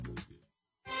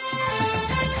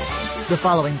The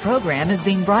following program is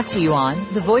being brought to you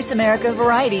on the Voice America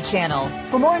Variety Channel.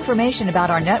 For more information about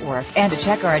our network and to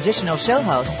check our additional show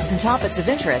hosts and topics of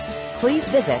interest, please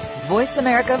visit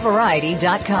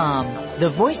voiceamericavariety.com. The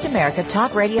Voice America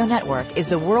Talk Radio Network is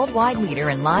the worldwide leader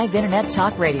in live Internet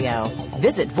talk radio.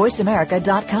 Visit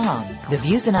voiceamerica.com. The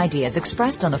views and ideas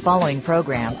expressed on the following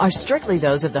program are strictly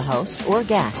those of the host or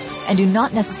guests and do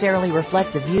not necessarily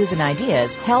reflect the views and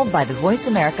ideas held by the Voice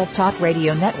America Talk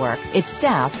Radio Network, its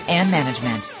staff, and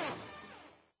management.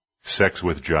 Sex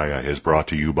with Jaya is brought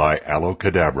to you by Aloe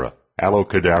Cadabra. Aloe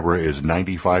Cadabra is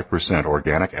 95%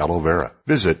 organic aloe vera.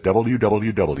 Visit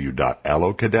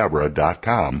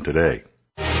www.aloecadabra.com today.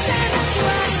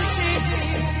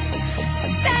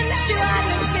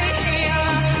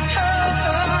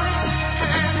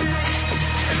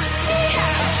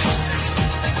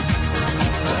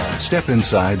 Step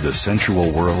inside the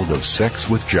sensual world of Sex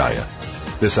with Jaya.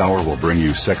 This hour will bring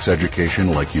you sex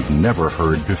education like you've never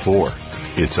heard before.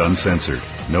 It's uncensored,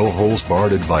 no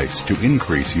holes-barred advice to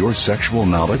increase your sexual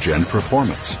knowledge and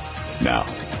performance. Now,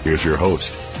 here's your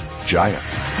host, Jaya.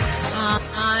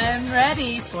 I'm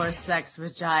ready for Sex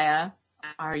with Jaya.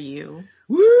 Are you?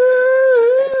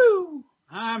 Woo!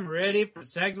 I'm ready for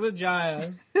Sex with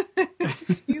Jaya.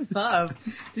 You love.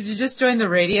 Did you just join the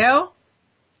radio?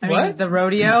 I What? mean, the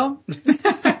rodeo?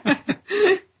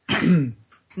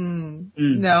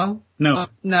 No. No.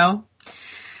 No.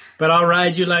 But I'll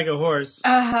ride you like a horse.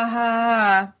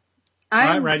 I'm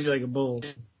I ride you like a bull.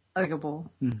 like a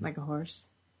bull, like a horse.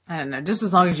 I don't know. Just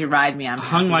as long as you ride me, I'm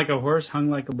Hung happy. like a horse,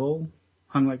 hung like a bull,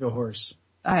 hung like a horse.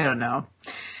 I don't know.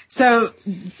 So,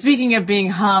 speaking of being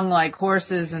hung like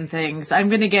horses and things, I'm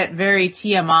going to get very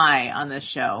TMI on this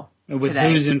show With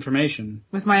today. whose information?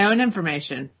 With my own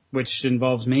information. Which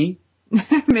involves me?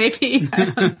 Maybe. I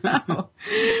don't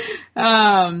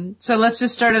know. So let's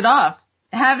just start it off.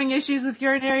 Having issues with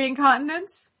urinary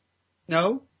incontinence?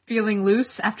 No. Feeling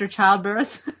loose after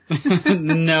childbirth?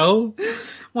 No.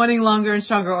 Wanting longer and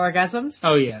stronger orgasms?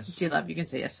 Oh, yes. G-Love, you can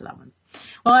say yes to that one.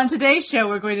 Well, on today's show,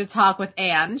 we're going to talk with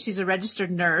Anne. She's a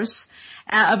registered nurse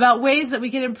about ways that we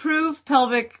can improve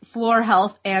pelvic floor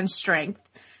health and strength.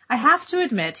 I have to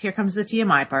admit, here comes the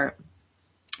TMI part,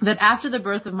 that after the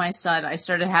birth of my son, I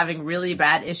started having really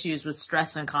bad issues with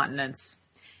stress incontinence,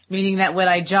 meaning that when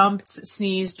I jumped,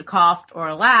 sneezed, coughed,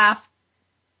 or laughed,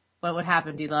 what would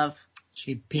happen, D-Love?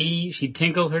 She'd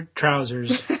tinkle her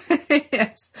trousers.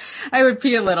 Yes, I would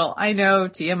pee a little. I know,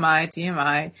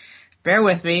 TMI. Bear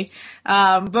with me.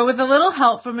 But with a little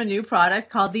help from a new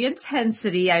product called the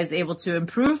Intensity, I was able to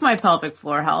improve my pelvic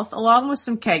floor health along with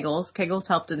some Kegels. Kegels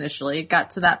helped initially. It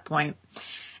got to that point.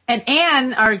 And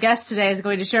Anne, our guest today, is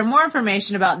going to share more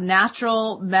information about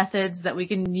natural methods that we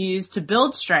can use to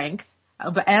build strength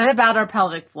and about our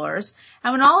pelvic floors.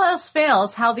 And when all else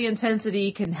fails, how the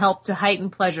Intensity can help to heighten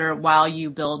pleasure while you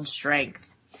build strength.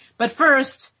 But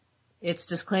first, it's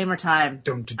disclaimer time.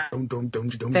 Thank you.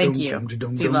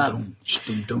 D-Love.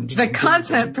 The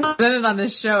content presented on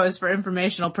this show is for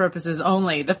informational purposes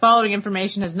only. The following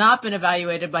information has not been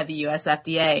evaluated by the U.S.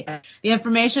 FDA. The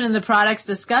information and the products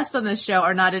discussed on this show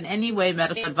are not in any way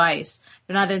medical advice.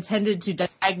 They're not intended to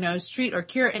diagnose, treat, or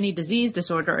cure any disease,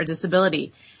 disorder, or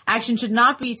disability. Action should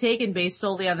not be taken based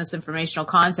solely on this informational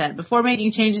content. Before making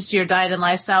changes to your diet and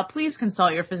lifestyle, please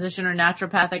consult your physician or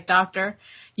naturopathic doctor.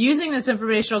 Using this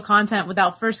informational content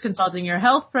without first consulting your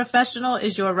health professional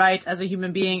is your right as a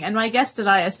human being, and my guest and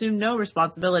I assume no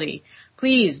responsibility.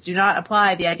 Please do not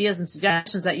apply the ideas and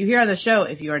suggestions that you hear on the show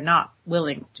if you are not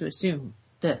willing to assume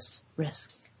this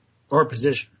risk. Or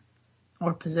position.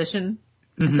 Or position.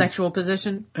 A sexual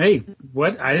position. Hey,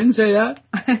 what? I didn't say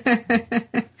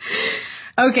that.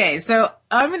 Okay, so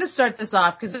I'm going to start this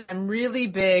off because I'm really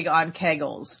big on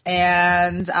Kegels,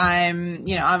 and I'm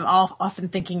often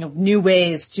thinking of new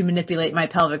ways to manipulate my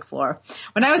pelvic floor.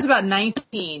 When I was about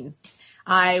 19,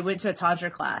 I went to a tantra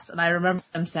class, and I remember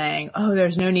them saying, "Oh,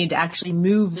 there's no need to actually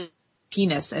move the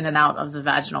penis in and out of the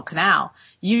vaginal canal.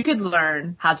 You could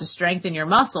learn how to strengthen your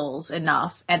muscles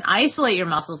enough and isolate your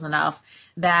muscles enough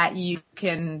that you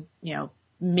can,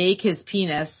 make his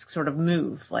penis sort of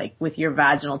move, like with your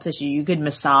vaginal tissue. You could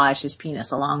massage his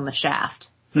penis along the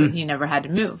shaft so that he never had to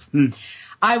move."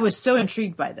 I was so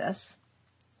intrigued by this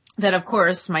that, of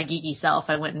course, my geeky self,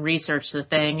 I went and researched the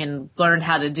thing and learned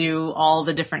how to do all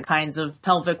the different kinds of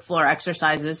pelvic floor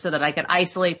exercises so that I could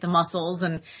isolate the muscles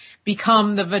and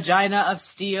become the vagina of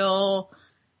steel.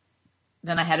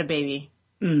 Then I had a baby.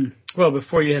 Well,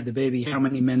 before you had the baby, how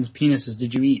many men's penises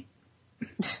did you eat?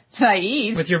 Did I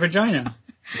eat? With your vagina.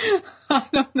 I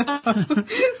don't know.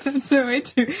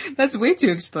 That's way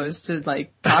too exposed to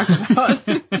like talk about.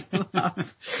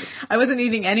 I wasn't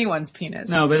eating anyone's penis.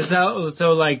 No, but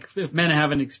so like if men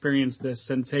haven't experienced this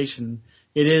sensation,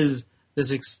 it is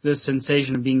this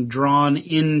sensation of being drawn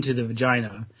into the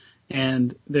vagina,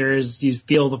 and you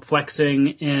feel the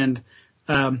flexing, and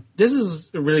this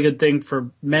is a really good thing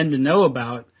for men to know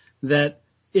about, that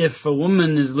if a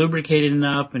woman is lubricated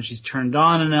enough and she's turned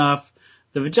on enough,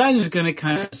 the vagina is going to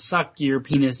kind of suck your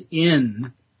penis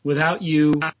in without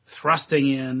you thrusting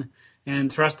in,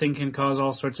 and thrusting can cause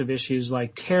all sorts of issues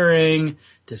like tearing,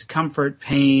 discomfort,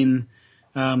 pain.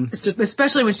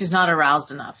 Especially when she's not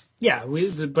aroused enough. Yeah,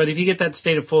 but if you get that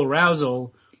state of full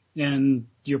arousal and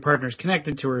your partner's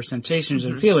connected to her sensations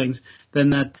and feelings,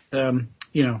 then that,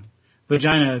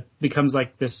 vagina becomes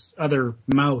like this other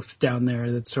mouth down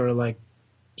there that's sort of like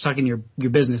sucking your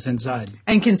business inside.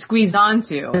 And can squeeze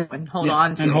onto and hold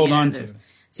on to. And hold on to.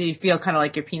 So you feel kind of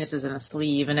like your penis is in a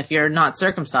sleeve. And if you're not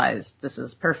circumcised, this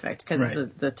is perfect because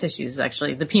the tissues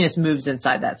actually, the penis moves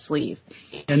inside that sleeve.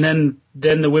 And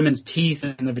then the women's teeth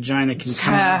and the vagina can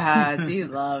come.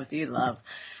 D-love.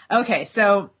 Okay.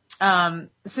 So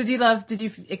D-love, did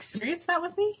you experience that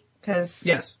with me?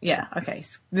 Yes. Yeah. Okay.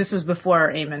 This was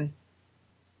before Eamon.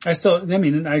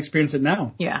 I experience it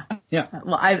now. Yeah. Yeah.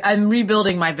 Well, I'm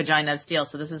rebuilding my vagina of steel,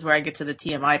 so this is where I get to the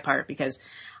TMI part, because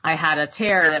I had a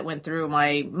tear that went through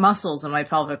my muscles and my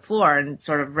pelvic floor and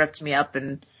sort of ripped me up.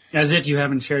 And as if you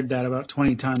haven't shared that about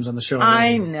 20 times on the show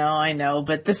already. I know,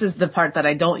 but this is the part that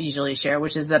I don't usually share,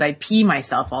 which is that I pee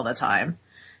myself all the time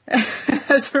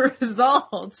as a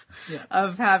result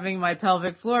of having my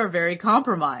pelvic floor very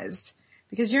compromised.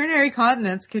 Because urinary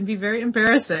incontinence can be very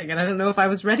embarrassing, and I don't know if I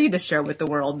was ready to share with the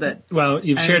world that. Well,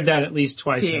 you've shared that at least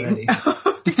twice already.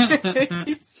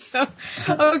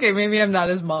 Okay, maybe I'm not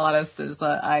as modest as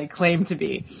I claim to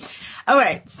be. All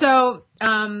right, so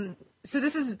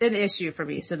this is an issue for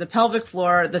me. So the pelvic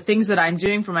floor, the things that I'm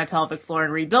doing for my pelvic floor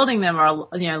and rebuilding them are,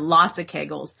 lots of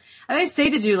Kegels. And they say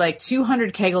to do like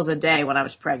 200 Kegels a day when I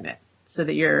was pregnant, so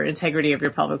that your integrity of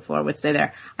your pelvic floor would stay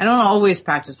there. I don't always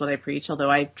practice what I preach, although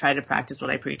I try to practice what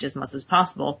I preach as much as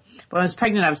possible. But when I was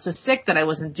pregnant, I was so sick that I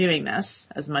wasn't doing this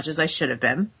as much as I should have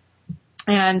been.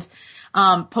 And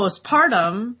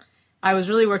postpartum, I was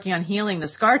really working on healing the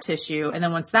scar tissue. And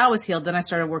then once that was healed, then I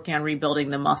started working on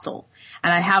rebuilding the muscle.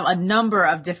 And I have a number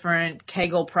of different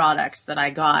Kegel products that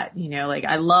I got.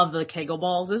 I love the Kegel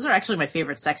balls. Those are actually my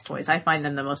favorite sex toys. I find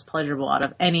them the most pleasurable out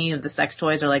of any of the sex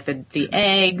toys, or like the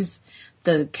eggs,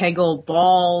 the Kegel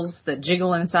balls that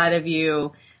jiggle inside of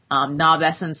you. Knob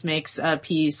Essence makes a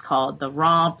piece called the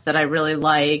Romp that I really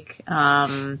like.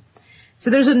 So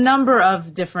there's a number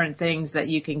of different things that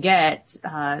you can get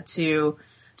to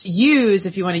use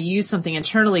if you want to use something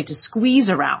internally to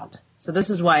squeeze around. So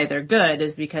this is why they're good,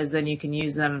 is because then you can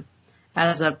use them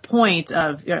as a point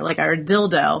of, like our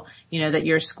dildo, that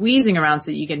you're squeezing around so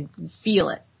you can feel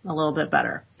it a little bit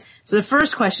better. So the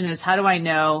first question is, how do I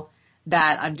know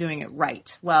that I'm doing it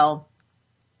right? Well,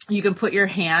 you can put your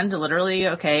hand,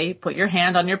 put your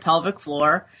hand on your pelvic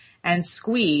floor and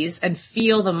squeeze and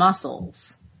feel the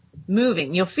muscles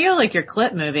moving. You'll feel like your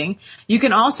clit moving. You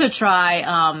can also try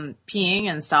peeing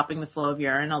and stopping the flow of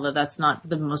urine, although that's not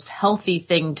the most healthy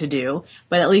thing to do.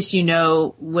 But at least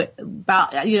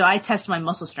I test my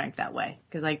muscle strength that way,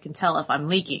 because I can tell if I'm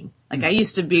leaking. Like I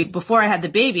used to be, before I had the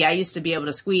baby, I used to be able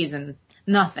to squeeze and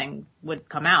nothing would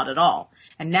come out at all.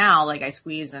 And now, I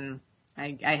squeeze and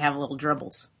I have little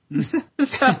dribbles.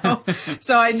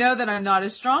 So I know that I'm not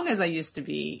as strong as I used to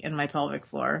be in my pelvic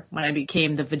floor when I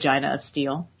became the vagina of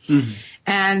steel. Mm-hmm.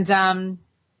 And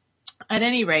at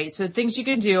any rate, so things you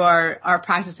can do are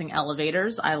practicing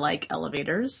elevators. I like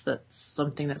elevators. That's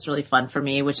something that's really fun for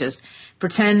me, which is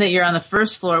pretend that you're on the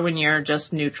first floor when you're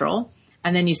just neutral.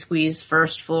 And then you squeeze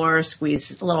first floor,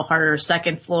 squeeze a little harder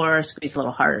second floor, squeeze a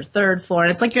little harder third floor.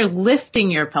 And it's like you're lifting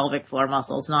your pelvic floor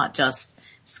muscles, not just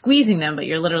squeezing them, but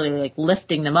you're literally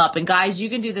lifting them up. And guys, you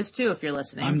can do this too if you're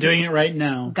listening. I'm doing it right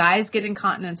now. Guys get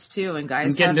incontinence too, and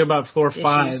guys I'm getting to about floor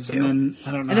 5, and then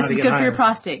I don't know. And this is good higher. For your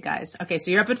prostate, guys. Okay,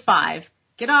 so you're up at 5.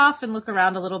 Get off and look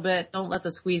around a little bit. Don't let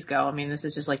the squeeze go. I mean, this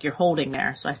is just like you're holding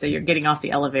there. So I say you're getting off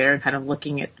the elevator and kind of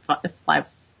looking at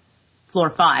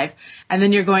floor 5, and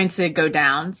then you're going to go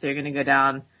down. So you're going to go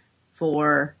down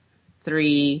 4,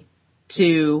 3,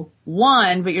 2,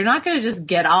 1, but you're not going to just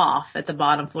get off at the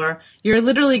bottom floor. You're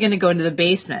literally going to go into the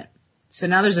basement. So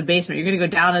now there's a basement. You're going to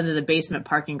go down into the basement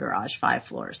parking garage, 5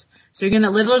 floors. So you're going to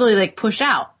literally push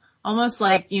out, almost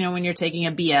like, when you're taking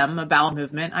a BM, a bowel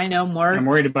movement. I know more. I'm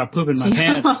worried about pooping my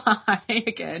pants.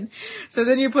 Again. So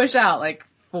then you push out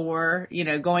for,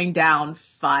 going down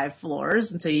 5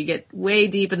 floors until you get way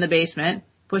deep in the basement,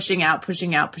 pushing out.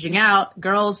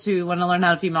 Girls who want to learn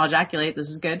how to female ejaculate, this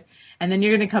is good. And then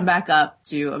you're going to come back up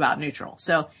to about neutral.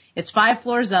 So it's 5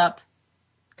 floors up,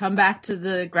 come back to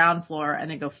the ground floor, and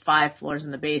then go 5 floors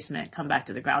in the basement, come back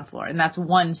to the ground floor. And that's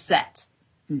one set.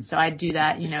 So I do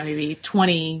that, maybe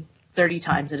 20, 30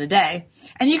 times in a day.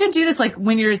 And you can do this like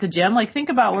when you're at the gym. Like think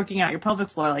about working out your pelvic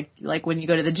floor like when you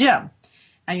go to the gym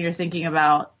and you're thinking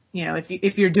about,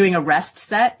 if you're doing a rest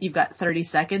set, you've got 30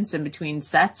 seconds in between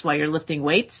sets while you're lifting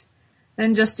weights,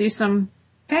 then just do some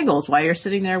Kegels while you're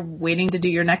sitting there waiting to do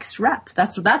your next rep.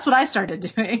 That's what I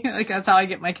started doing. Like that's how I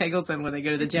get my Kegels in when I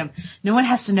go to the gym. No one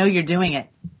has to know you're doing it.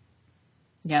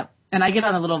 Yep. And I get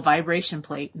on a little vibration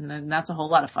plate, and then that's a whole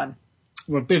lot of fun.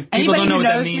 Well, if anybody who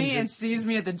knows me and sees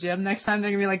me at the gym next time,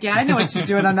 they're going to be like, yeah, I know what she's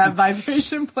doing on that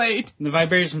vibration plate. The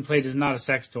vibration plate is not a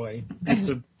sex toy. It's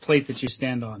a plate that you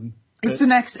stand on. It's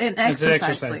an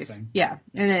exercise plate. Thing. Yeah.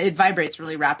 And it vibrates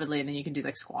really rapidly, and then you can do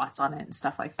like squats on it and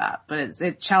stuff like that. But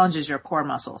it challenges your core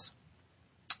muscles.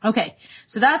 Okay.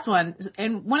 So that's one.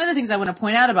 And one of the things I want to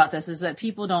point out about this is that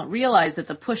people don't realize that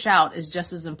the push out is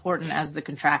just as important as the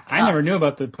contract up. I never knew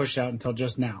about the push out until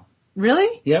just now.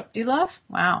 Really? Yep. Do you love?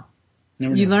 Wow.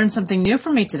 Never You knew. learned something new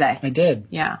from me today. I did.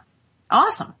 Yeah.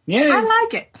 Awesome. Yeah. I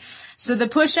like it. So the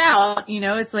push out,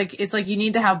 it's like you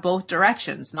need to have both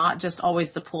directions, not just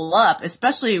always the pull up,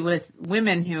 especially with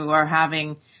women who are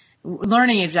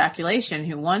learning ejaculation,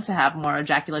 who want to have more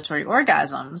ejaculatory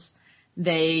orgasms.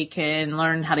 They can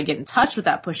learn how to get in touch with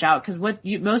that push out, because what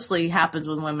mostly happens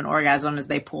when women orgasm is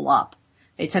they pull up.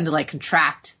 They tend to like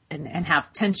contract and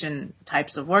have tension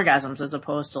types of orgasms as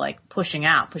opposed to like pushing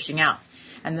out.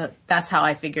 And that's how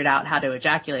I figured out how to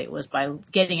ejaculate, was by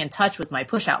getting in touch with my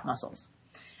push-out muscles.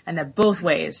 And that both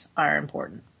ways are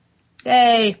important.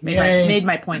 Yay! Made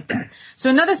my point there.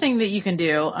 So another thing that you can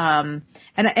do, and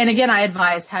again, I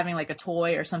advise having like a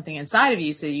toy or something inside of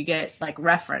you so you get like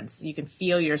reference. You can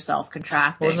feel yourself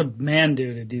contracting. What does a man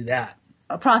do to do that?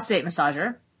 A prostate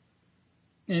massager.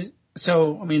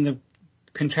 The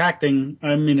contracting,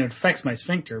 it affects my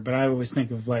sphincter, but I always think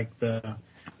of like the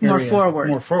More area forward.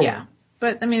 More forward. Yeah.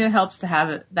 But it helps to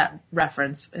have that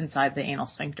reference inside the anal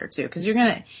sphincter too. Cause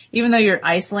even though you're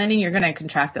isolating, you're going to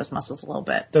contract those muscles a little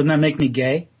bit. Doesn't that make me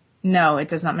gay? No, it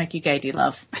does not make you gay,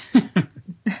 D-Love.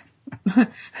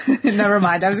 Never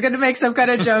mind. I was going to make some kind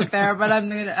of joke there, but I'm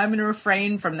going to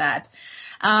refrain from that.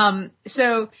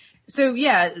 So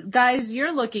yeah, guys,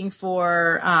 you're looking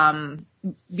for,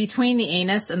 between the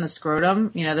anus and the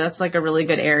scrotum, that's like a really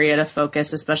good area to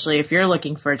focus, especially if you're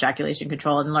looking for ejaculation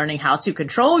control and learning how to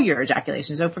control your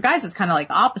ejaculation. So for guys, it's kind of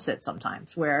like opposite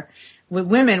sometimes, where with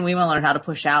women, we want to learn how to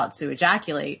push out to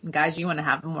ejaculate. And guys, you want to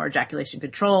have more ejaculation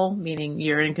control, meaning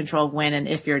you're in control of when and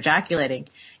if you're ejaculating.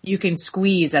 You can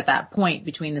squeeze at that point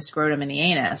between the scrotum and the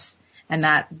anus. And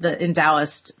in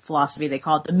Taoist philosophy, they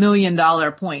call it the $1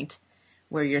 million point,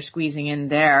 where you're squeezing in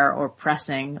there or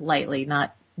pressing lightly,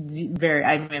 not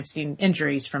I've seen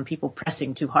injuries from people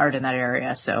pressing too hard in that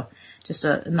area. So just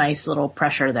a nice little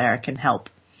pressure there can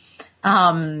help.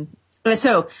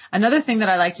 So another thing that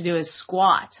I like to do is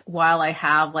squat while I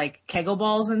have like Kegel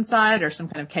balls inside or some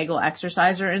kind of Kegel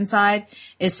exerciser inside,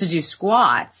 is to do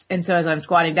squats. And so as I'm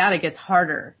squatting down, it gets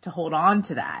harder to hold on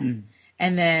to that.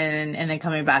 And then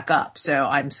coming back up. So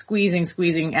I'm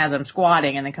squeezing as I'm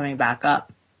squatting and then coming back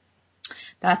up.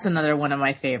 That's another one of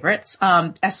my favorites.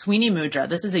 Aswini Mudra.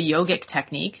 This is a yogic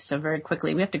technique. So very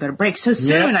quickly, we have to go to break so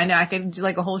soon. Yeah. I know I could do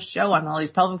like a whole show on all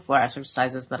these pelvic floor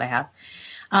exercises that I have.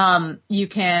 You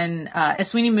can,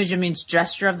 Aswini Mudra means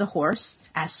gesture of the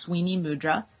horse, Aswini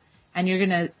Mudra. And you're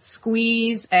going to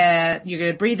squeeze, you're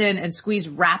going to breathe in and squeeze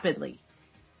rapidly.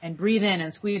 And breathe in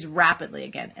and squeeze rapidly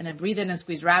again. And then breathe in and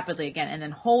squeeze rapidly again. And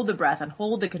then hold the breath and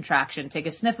hold the contraction. Take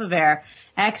a sniff of air,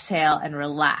 exhale, and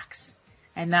relax.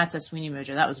 And that's Aswini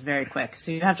Mudra. That was very quick.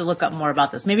 So you have to look up more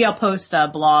about this. Maybe I'll post a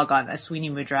blog on Aswini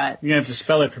Mudra. You're going to have to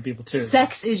spell it for people too.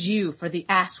 Sex is you for the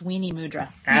Aswini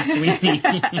Mudra. Aswini.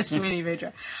 Aswini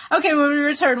Mudra. Okay, when we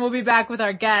return, we'll be back with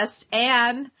our guest,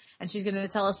 Anne, and she's going to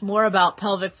tell us more about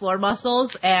pelvic floor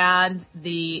muscles and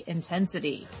the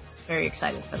intensity. Very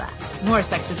excited for that. More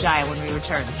Sex with Jaya when we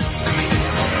return.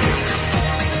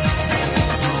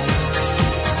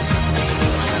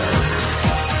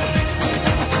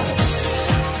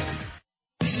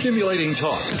 Stimulating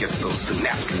talk gets those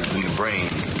synapses in the brain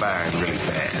firing really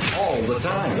fast. All the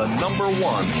time. The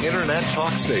 #1 internet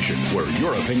talk station where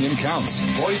your opinion counts.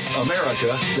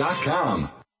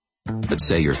 VoiceAmerica.com. Let's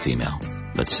say you're female.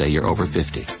 Let's say you're over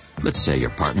 50. Let's say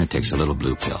your partner takes a little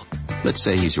blue pill. Let's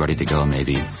say he's ready to go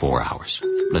maybe 4 hours.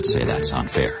 Let's say that's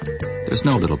unfair. There's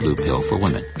no little blue pill for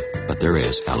women. But there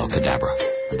is Aloe Cadabra,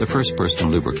 the first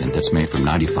personal lubricant that's made from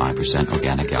 95%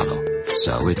 organic aloe.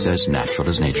 So it's as natural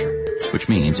as nature, which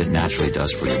means it naturally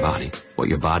does for your body what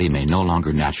your body may no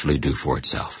longer naturally do for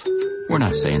itself. We're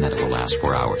not saying that it will last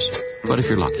 4 hours, but if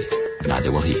you're lucky, neither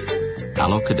will he.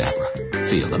 Aloe Cadabra.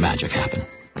 Feel the magic happen.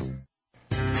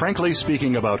 Frankly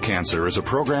Speaking About Cancer is a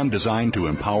program designed to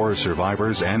empower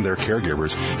survivors and their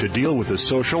caregivers to deal with the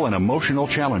social and emotional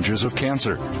challenges of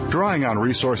cancer. Drawing on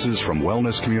resources from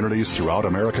wellness communities throughout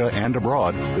America and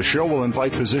abroad, the show will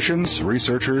invite physicians,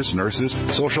 researchers, nurses,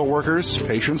 social workers,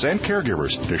 patients, and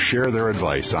caregivers to share their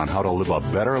advice on how to live a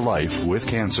better life with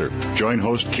cancer. Join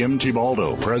host Kim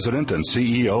Tibaldo, President and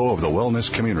CEO of the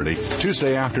Wellness Community,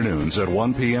 Tuesday afternoons at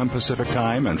 1 p.m. Pacific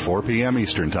Time and 4 p.m.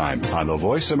 Eastern Time on the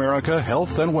Voice America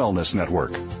Health and Wellness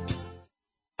Network.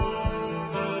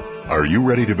 Are you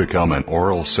ready to become an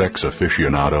oral sex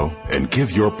aficionado and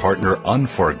give your partner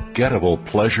unforgettable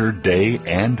pleasure day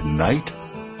and night?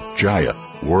 Jaya,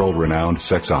 world-renowned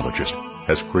sexologist,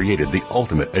 has created the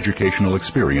ultimate educational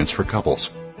experience for couples.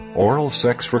 Oral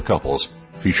Sex for Couples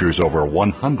features over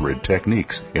 100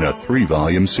 techniques in a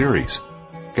 3-volume series.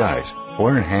 Guys,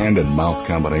 learn hand and mouth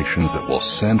combinations that will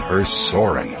send her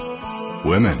soaring.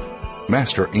 Women,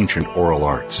 master ancient oral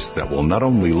arts that will not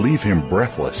only leave him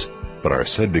breathless, but are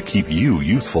said to keep you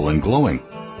youthful and glowing.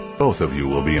 Both of you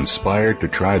will be inspired to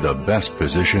try the best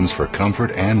positions for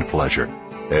comfort and pleasure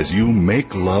as you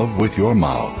make love with your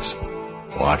mouths.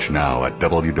 Watch now at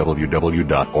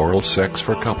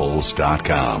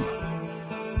www.oralsexforcouples.com.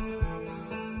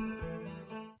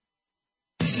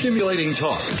 Stimulating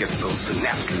talk. Gets those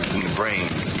synapses in the brain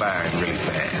firing really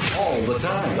fast. All the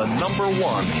time. The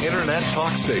 #1 Internet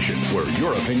talk station where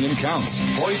your opinion counts.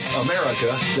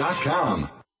 VoiceAmerica.com.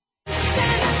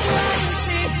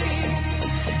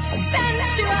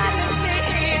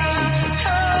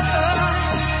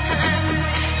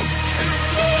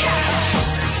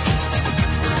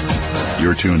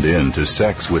 You're tuned in to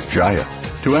Sex with Jaya.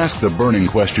 To ask the burning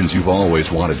questions you've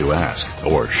always wanted to ask,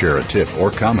 or share a tip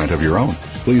or comment of your own,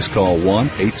 please call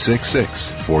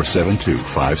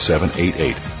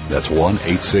 1-866-472-5788. That's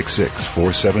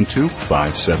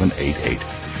 1-866-472-5788.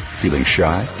 Feeling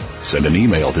shy? Send an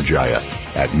email to Jaya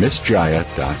at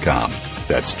MissJaya.com.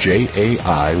 That's Jaya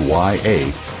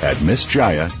at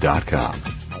MissJaya.com.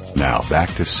 Now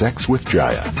back to Sex with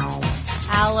Jaya.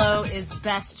 Aloe is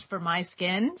best for my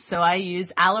skin, so I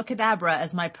use Aloe Cadabra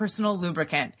as my personal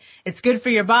lubricant. It's good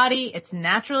for your body, it's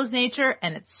natural as nature,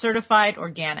 and it's certified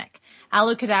organic.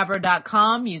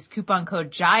 AloeCadabra.com. Use coupon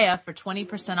code JAYA for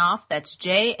 20% off. That's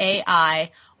JAIYA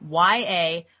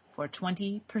for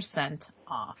 20%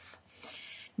 off.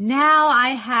 Now I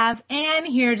have Anne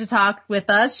here to talk with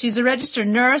us. She's a registered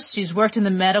nurse. She's worked in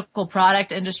the medical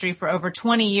product industry for over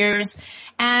 20 years.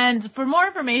 And for more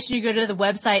information, you go to the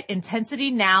website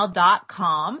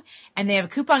intensitynow.com, and they have a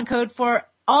coupon code for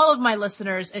all of my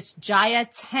listeners. It's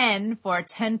Jaya10 for a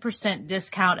 10%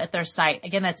 discount at their site.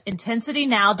 Again, that's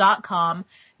intensitynow.com,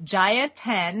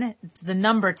 Jaya10, it's the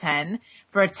number 10,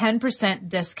 for a 10%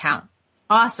 discount.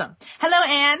 Awesome. Hello,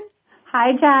 Anne.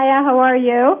 Hi, Jaya. How are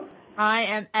you? I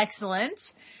am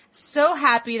excellent. So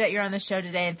happy that you're on the show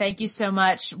today, and thank you so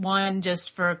much, one,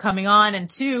 just for coming on, and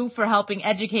two, for helping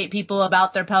educate people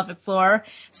about their pelvic floor,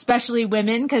 especially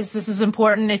women, because this is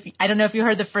important. I don't know if you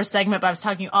heard the first segment, but I was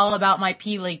talking all about my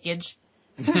pee leakage.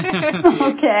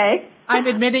 Okay. I'm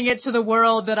admitting it to the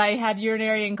world that I had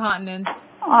urinary incontinence.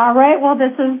 All right. Well,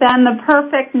 this has been the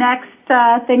perfect next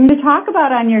thing to talk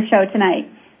about on your show tonight.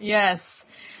 Yes.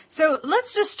 So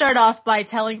let's just start off by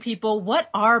telling people, what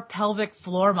are pelvic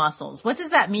floor muscles? What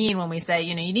does that mean when we say,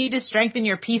 you need to strengthen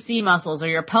your PC muscles or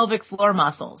your pelvic floor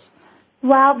muscles?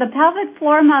 Well, the pelvic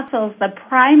floor muscles, the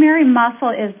primary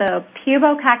muscle is the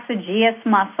pubococcygeus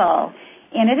muscle.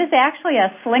 And it is actually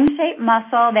a sling-shaped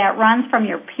muscle that runs from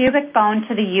your pubic bone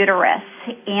to the uterus.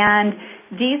 And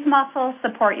these muscles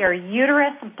support your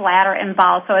uterus, bladder, and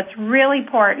bowel. So it's really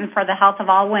important for the health of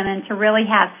all women to really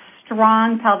have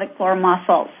strong pelvic floor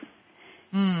muscles.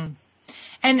 Mm.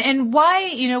 And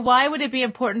why would it be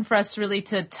important for us really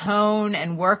to tone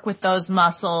and work with those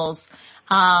muscles?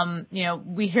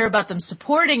 We hear about them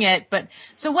supporting it, but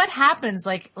so what happens?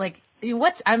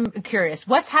 I'm curious,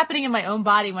 what's happening in my own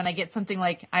body when I get something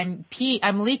like I'm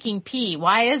leaking pee?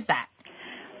 Why is that?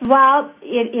 Well,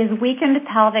 it is weakened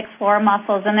pelvic floor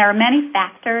muscles, and there are many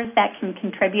factors that can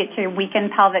contribute to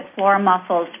weakened pelvic floor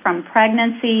muscles, from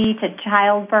pregnancy to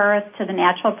childbirth to the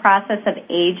natural process of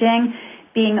aging,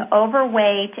 being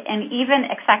overweight, and even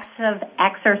excessive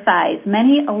exercise.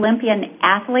 Many Olympian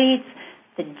athletes,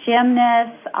 the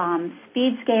gymnasts,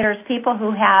 speed skaters, people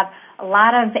who have a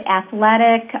lot of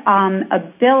athletic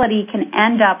ability can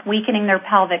end up weakening their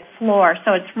pelvic floor.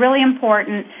 So it's really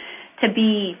important to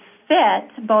be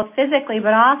fit, both physically,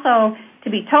 but also to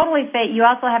be totally fit, you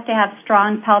also have to have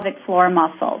strong pelvic floor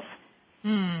muscles.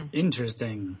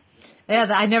 Interesting. Yeah,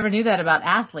 I never knew that about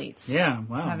athletes. Yeah,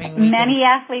 wow. Many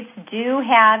athletes do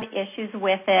have issues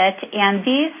with it, and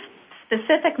these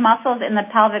specific muscles in the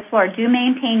pelvic floor do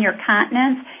maintain your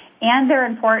continence, and they're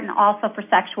important also for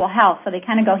sexual health, so they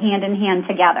kind of go hand in hand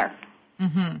together.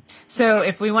 Mm-hmm. So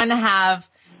if we want to have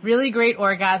really great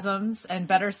orgasms and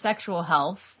better sexual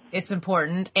health, it's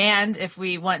important, and if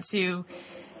we want to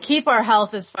keep our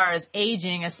health as far as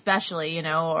aging, especially,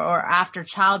 or after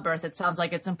childbirth, it sounds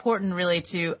like it's important really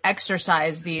to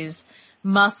exercise these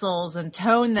muscles and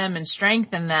tone them and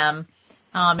strengthen them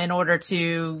in order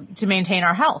to maintain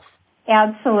our health.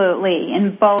 Absolutely.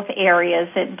 In both areas,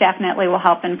 it definitely will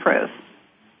help improve.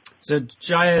 So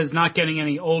Jaya is not getting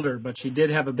any older, but she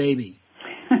did have a baby.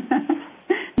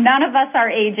 None of us are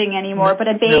aging anymore, but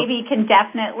a baby can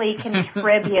definitely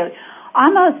contribute.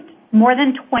 Almost more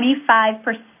than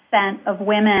 25% of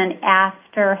women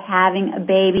after having a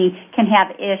baby can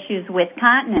have issues with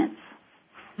continence.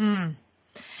 And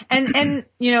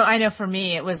I know for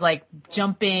me it was like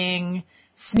jumping,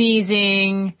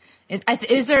 sneezing.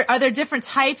 Are there different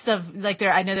types of,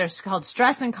 I know there's called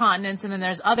stress incontinence and then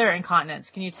there's other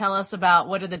incontinence. Can you tell us about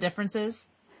what are the differences?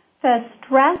 The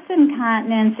stress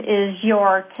incontinence is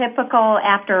your typical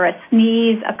after a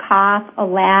sneeze, a cough, a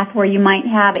laugh, where you might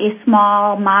have a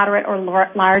small, moderate, or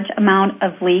large amount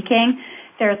of leaking.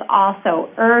 There's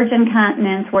also urge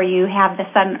incontinence, where you have the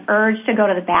sudden urge to go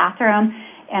to the bathroom.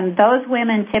 And those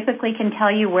women typically can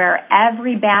tell you where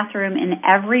every bathroom in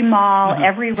every mall,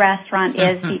 every restaurant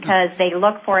is, because they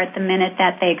look for it the minute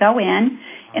that they go in.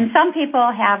 And some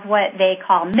people have what they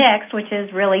call mixed, which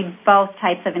is really both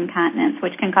types of incontinence,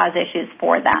 which can cause issues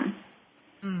for them.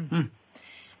 Mm-hmm.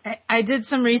 I did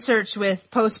some research with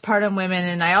postpartum women,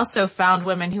 and I also found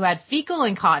women who had fecal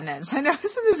incontinence. I know,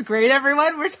 isn't this great,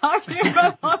 everyone? We're talking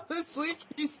about all this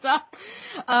leaky stuff.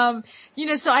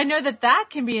 So I know that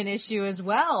can be an issue as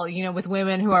well, with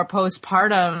women who are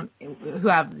postpartum, who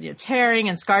have tearing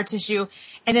and scar tissue.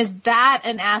 And is that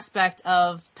an aspect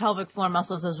of pelvic floor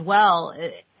muscles as well?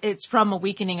 It's from a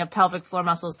weakening of pelvic floor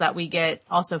muscles that we get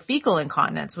also fecal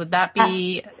incontinence. Would that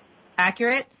be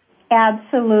accurate?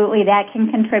 Absolutely. That can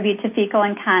contribute to fecal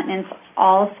incontinence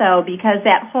also, because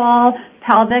that whole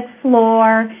pelvic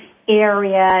floor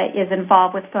area is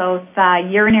involved with both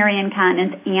urinary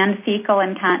incontinence and fecal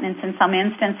incontinence in some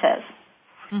instances.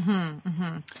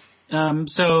 Mm-hmm, mm-hmm.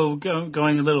 So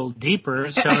going a little deeper,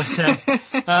 shall I say,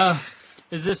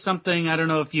 is this something, I don't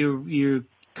know if you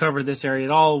cover this area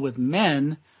at all with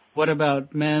men. What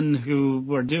about men who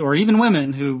or even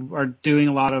women who are doing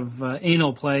a lot of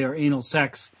anal play or anal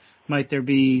sex? Might there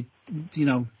be,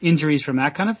 injuries from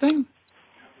that kind of thing?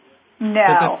 No.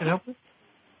 That this could help with?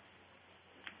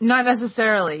 Not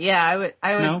necessarily. Yeah,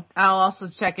 I would. No? I'll also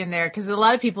check in there, because a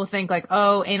lot of people think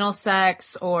anal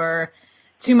sex or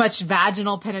too much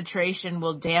vaginal penetration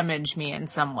will damage me in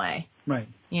some way. Right.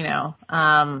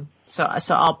 So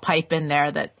I'll pipe in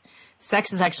there that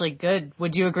sex is actually good.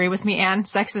 Would you agree with me, Anne?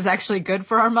 Sex is actually good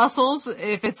for our muscles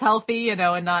if it's healthy,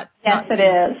 and not. Yes, not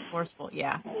it is. Forceful.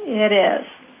 Yeah. It is.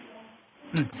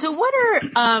 So what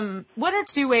are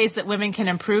two ways that women can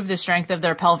improve the strength of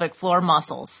their pelvic floor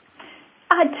muscles?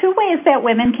 Two ways that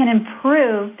women can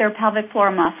improve their pelvic floor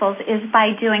muscles is by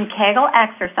doing Kegel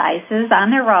exercises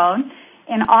on their own,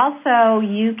 and also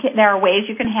there are ways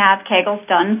you can have Kegels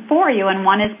done for you, and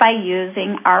one is by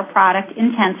using our product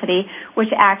Intensity, which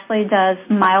actually does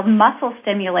mild muscle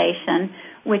stimulation,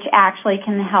 which actually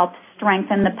can help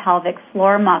strengthen the pelvic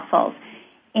floor muscles.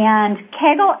 And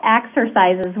Kegel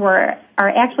exercises are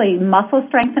actually muscle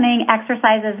strengthening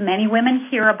exercises. Many women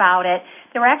hear about it.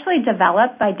 They were actually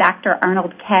developed by Dr.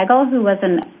 Arnold Kegel, who was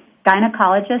a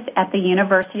gynecologist at the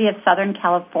University of Southern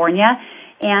California.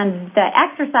 And the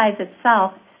exercise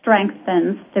itself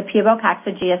strengthens the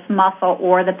pubococcygeus muscle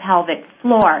or the pelvic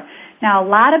floor. Now, a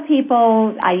lot of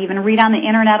people, I even read on the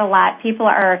internet a lot, people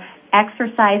are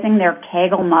exercising their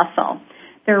Kegel muscle.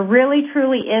 There really,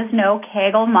 truly is no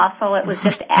Kegel muscle. It was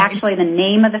just actually the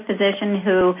name of the physician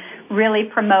who really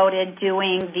promoted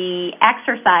doing the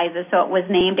exercises, so it was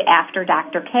named after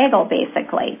Dr. Kegel,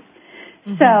 basically.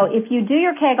 Mm-hmm. So if you do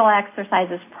your Kegel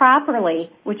exercises properly,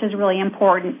 which is really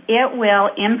important, it will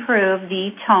improve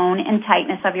the tone and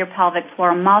tightness of your pelvic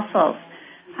floor muscles.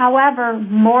 However,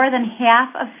 more than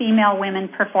half of female women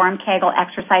perform Kegel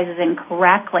exercises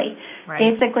incorrectly.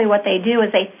 Right. Basically what they do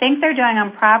is they think they're doing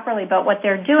them properly, but what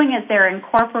they're doing is they're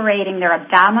incorporating their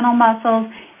abdominal muscles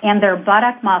and their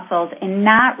buttock muscles and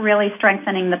not really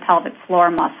strengthening the pelvic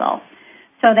floor muscle.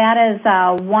 So that is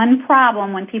one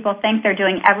problem when people think they're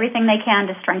doing everything they can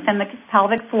to strengthen the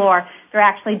pelvic floor. They're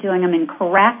actually doing them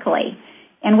incorrectly.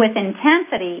 And with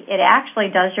intensity, it actually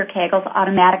does your Kegels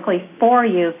automatically for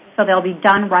you, so they'll be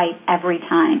done right every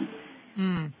time.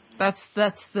 That's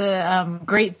the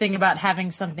great thing about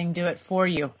having something do it for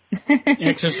you.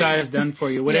 Exercise done for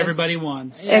you, what everybody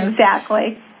wants. Yes.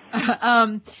 Exactly.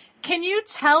 Can you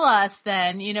tell us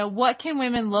then, what can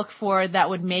women look for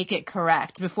that would make it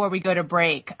correct before we go to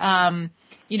break? I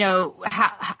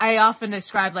often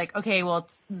describe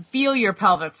feel your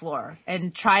pelvic floor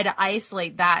and try to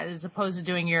isolate that as opposed to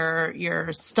doing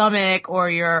your stomach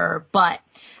or your butt.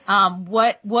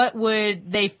 What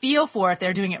would they feel for if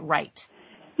they're doing it right?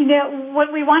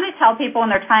 What we want to tell people when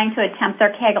they're trying to attempt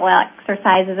their Kegel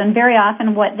exercises, and very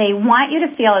often what they want you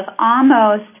to feel is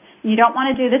almost, you don't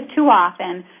want to do this too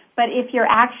often, but if you're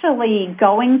actually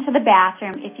going to the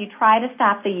bathroom, if you try to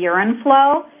stop the urine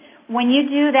flow, when you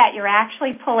do that, you're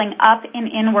actually pulling up and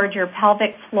inward your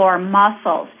pelvic floor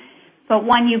muscles. But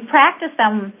when you practice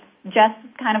them, just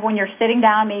kind of when you're sitting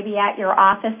down, maybe at your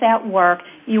office at work,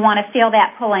 you want to feel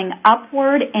that pulling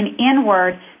upward and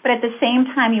inward, but at the same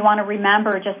time, you want to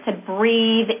remember just to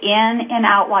breathe in and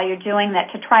out while you're doing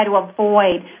that to try to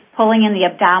avoid pulling in the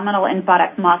abdominal and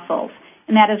buttock muscles.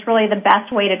 And that is really the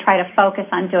best way to try to focus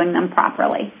on doing them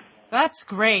properly. That's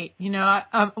great.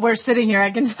 We're sitting here.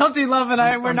 I can tell D-Love and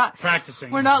I, we're not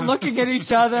practicing. We're not looking at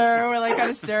each other. We're kind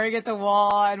of staring at the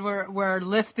wall, and we're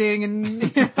lifting and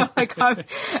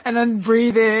and then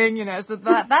breathing. So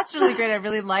that's really great. I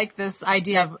really like this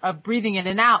idea of breathing in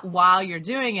and out while you're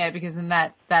doing it, because then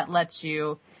that lets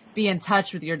you be in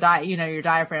touch with your your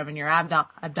diaphragm and your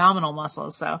abdominal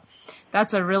muscles. So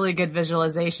that's a really good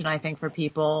visualization, I think, for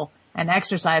people, and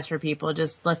exercise for people,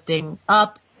 just lifting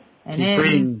up and keep in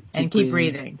breathing. And keep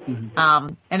breathing.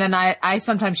 Mm-hmm. And then I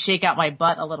sometimes shake out my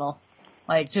butt a little,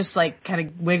 kind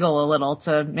of wiggle a little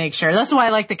to make sure. That's why I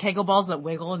like the Kegel balls that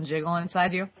wiggle and jiggle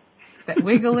inside you. That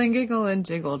wiggle and giggle and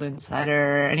jiggled inside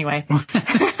her. Anyway.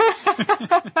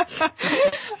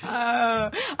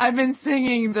 I've been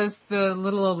singing the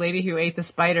little old lady who ate the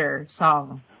spider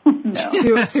song.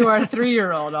 to our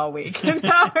 3-year-old all week. And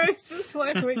now it's just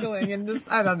wiggling and just,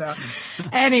 I don't know.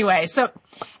 Anyway, so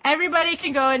everybody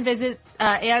can go and visit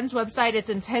Anne's website. It's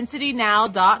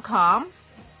intensitynow.com.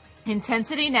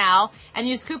 Intensity Now, and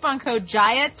use coupon code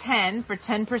JAIA10 for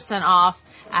 10% off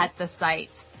at the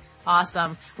site.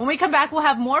 Awesome. When we come back, we'll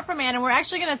have more from Anne, and we're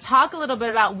actually going to talk a little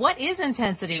bit about what is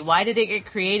intensity, why did it get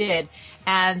created,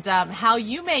 and how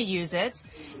you may use it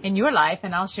in your life.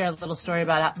 And I'll share a little story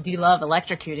about how D-Love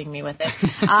electrocuting me with it.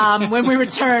 When we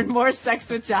return, more Sex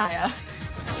with Jaya.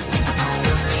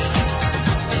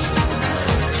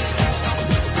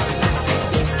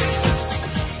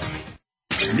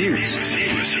 News,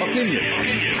 opinion,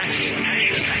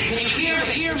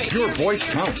 your voice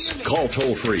counts. Call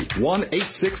toll free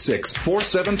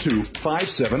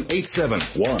 1-866-472-5787.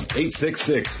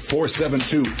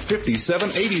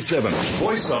 1-866-472-5787.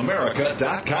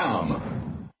 VoiceAmerica.com.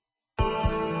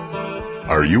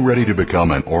 Are you ready to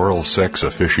become an oral sex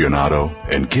aficionado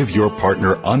and give your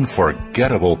partner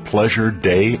unforgettable pleasure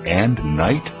day and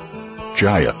night?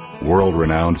 Jaya,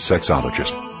 world-renowned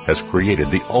sexologist, has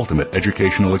created the ultimate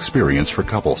educational experience for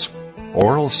couples.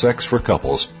 Oral Sex for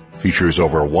Couples features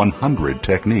over 100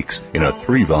 techniques in a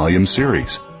 3-volume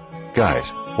series.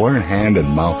 Guys, learn hand and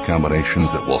mouth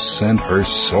combinations that will send her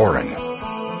soaring.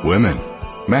 Women,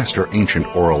 master ancient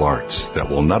oral arts that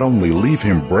will not only leave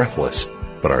him breathless,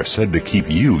 but are said to keep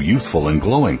you youthful and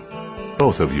glowing.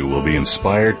 Both of you will be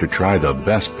inspired to try the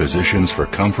best positions for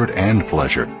comfort and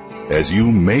pleasure as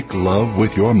you make love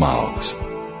with your mouths.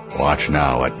 Watch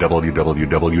now at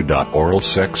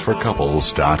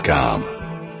www.oralsexforcouples.com.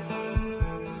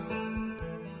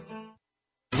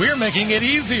 We're making it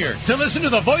easier to listen to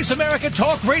the Voice America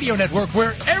Talk Radio Network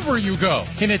wherever you go.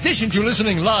 In addition to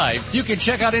listening live, you can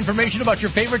check out information about your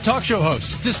favorite talk show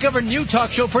hosts, discover new talk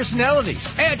show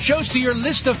personalities, add shows to your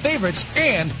list of favorites,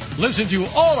 and listen to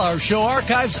all our show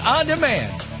archives on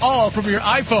demand. All from your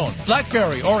iPhone,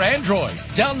 BlackBerry, or Android.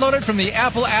 Download it from the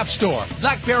Apple App Store,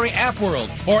 BlackBerry App World,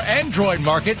 or Android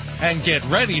Market, and get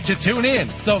ready to tune in.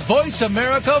 The Voice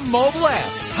America mobile app,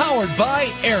 powered by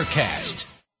Aircast.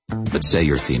 Let's say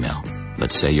you're female.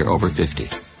 Let's say you're over 50.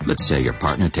 Let's say your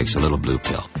partner takes a little blue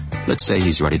pill. Let's say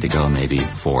he's ready to go maybe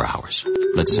 4 hours.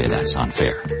 Let's say that's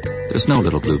unfair. There's no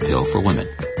little blue pill for women,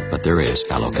 but there is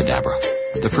Aloe Cadabra,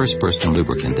 the first personal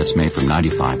lubricant that's made from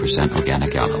 95%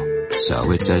 organic aloe.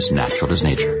 So it's as natural as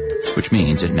nature, which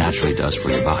means it naturally does for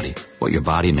your body what your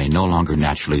body may no longer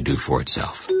naturally do for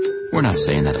itself. We're not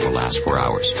saying that it will last 4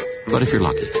 hours, but if you're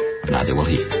lucky, neither will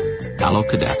he.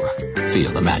 Alocadabra.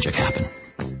 Feel the magic happen.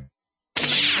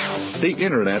 The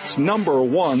Internet's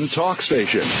 #1 talk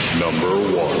station.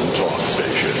 #1 talk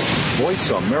station.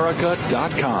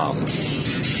 VoiceAmerica.com.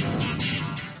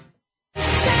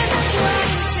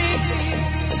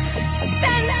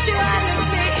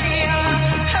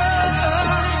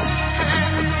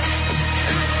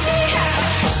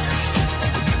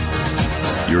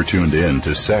 You're tuned in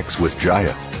to Sex with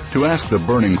Jaya. To ask the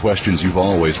burning questions you've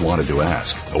always wanted to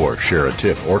ask, or share a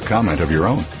tip or comment of your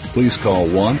own, please call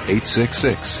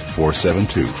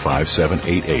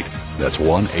 1-866-472-5788. That's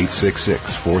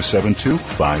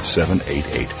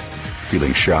 1-866-472-5788.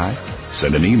 Feeling shy?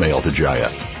 Send an email to Jaya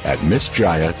at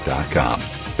MissJaya.com.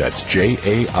 That's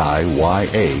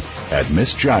JAIYA at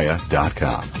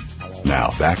MissJaya.com. Now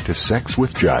back to Sex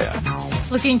with Jaya.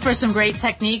 Looking for some great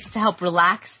techniques to help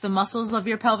relax the muscles of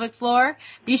your pelvic floor?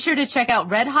 Be sure to check out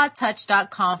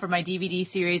redhottouch.com for my DVD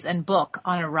series and book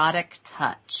on erotic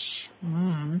touch.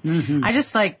 Mm-hmm. I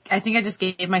think I just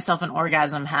gave myself an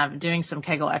orgasm doing some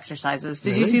Kegel exercises.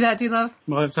 Did you see that, D-Love?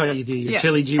 Well, that's how you do your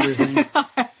chili jeeber thing.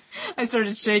 I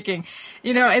started shaking.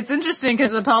 You know, it's interesting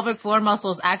because the pelvic floor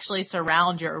muscles actually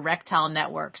surround your erectile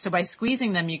network. So by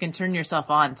squeezing them, you can turn yourself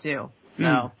on too.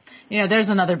 So, there's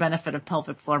another benefit of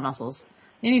pelvic floor muscles.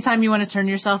 Anytime you want to turn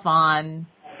yourself on,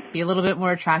 be a little bit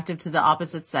more attractive to the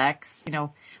opposite sex.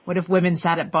 What if women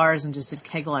sat at bars and just did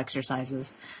Kegel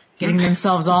exercises, getting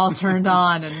themselves all turned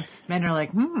on, and men are like,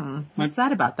 what's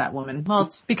that about that woman? Well,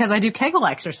 it's because I do Kegel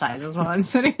exercises while I'm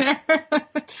sitting there.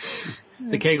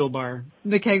 The Kegel bar.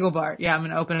 The Kegel bar. Yeah, I'm going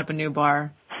to open up a new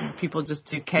bar. People just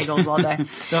do Kegels all day.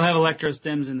 They'll have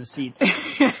electrostems in the seats.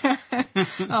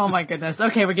 Oh my goodness.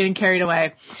 Okay, we're getting carried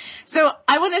away. So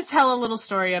I want to tell a little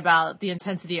story about the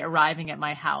intensity arriving at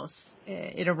my house.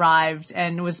 It arrived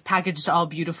and was packaged all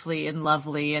beautifully and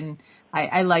lovely. And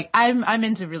I'm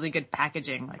into really good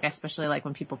packaging. Like, I especially like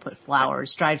when people put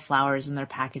dried flowers in their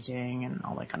packaging and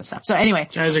all that kind of stuff. So anyway.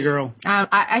 As a girl.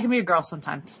 I can be a girl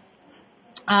sometimes.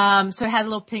 So it had a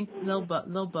little pink, little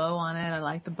bow on it. I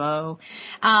liked the bow.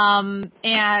 And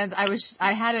I was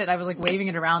like waving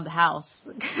it around the house.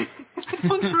 I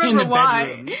don't remember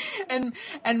why. And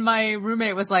my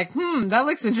roommate was like, that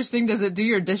looks interesting. Does it do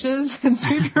your dishes and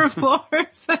sweep your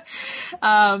floors?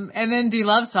 And then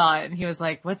D-Love saw it and he was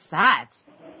like, what's that?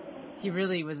 He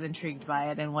really was intrigued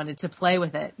by it and wanted to play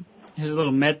with it. Has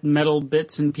little metal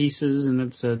bits and pieces, and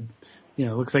it's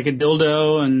looks like a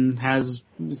dildo and has,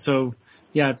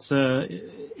 yeah,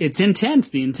 it's intense,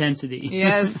 the intensity.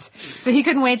 Yes. So he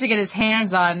couldn't wait to get his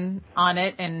hands on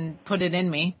it and put it in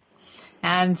me.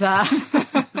 And, I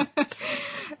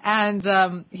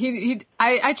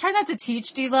try not to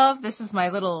teach D-Love. This is my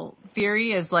little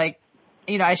theory is like,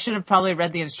 I should have probably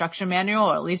read the instruction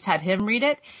manual or at least had him read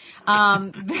it.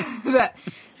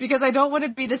 Because I don't want to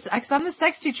be because I'm the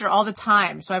sex teacher all the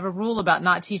time. So I have a rule about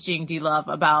not teaching D-Love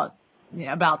about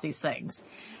these things.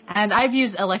 And I've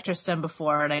used electrostim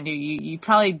before, and I knew you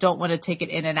probably don't want to take it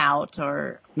in and out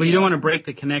or... Well, you don't want to break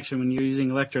the connection when you're using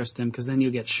electrostim because then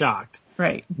you'll get shocked.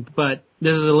 Right. But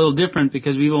this is a little different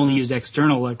because we've only used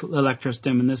external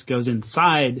electrostim, and this goes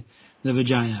inside the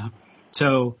vagina.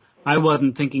 So I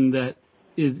wasn't thinking that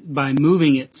by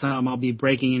moving it some, I'll be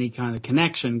breaking any kind of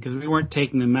connection because we weren't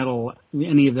taking the metal,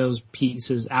 any of those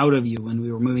pieces out of you when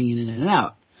we were moving it in and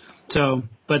out. So,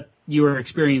 but you were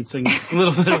experiencing a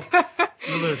little bit of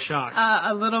shock.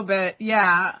 A little bit.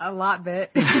 Yeah, a lot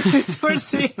bit towards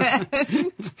the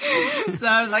end. So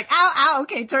I was like, ow,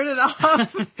 okay, turn it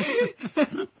off.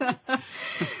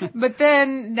 But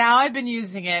then now I've been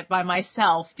using it by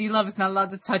myself. D-Love is not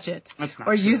allowed to touch it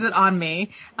or use it on me.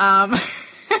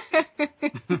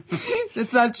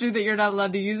 It's not true that you're not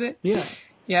allowed to use it? Yeah.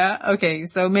 Yeah? Okay,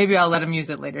 so maybe I'll let him use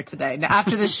it later today. Now,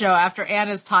 after the show, after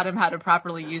Anna's taught him how to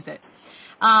properly use it.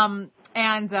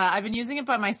 And I've been using it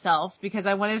by myself because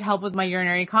I wanted help with my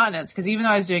urinary incontinence. Because even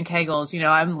though I was doing Kegels,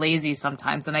 I'm lazy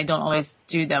sometimes and I don't always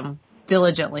do them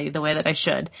diligently the way that I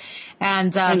should.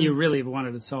 And you really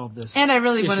wanted to solve this. And I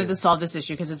really wanted to solve this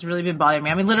issue because it's really been bothering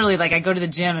me. I mean, literally, like I go to the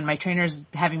gym and my trainer's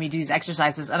having me do these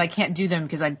exercises and I can't do them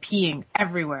because I'm peeing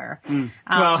everywhere.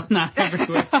 Well, not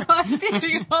everywhere. I'm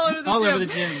peeing all over the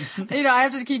gym. I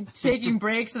have to keep taking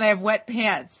breaks and I have wet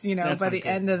pants, by the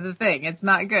end of the thing. It's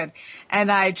not good.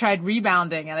 And I tried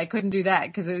rebounding and I couldn't do that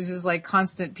because it was just like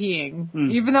constant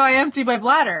peeing. Even though I emptied my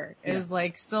bladder, it was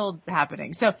like still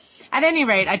happening. So at any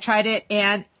rate, I tried it.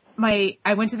 And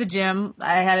I went to the gym.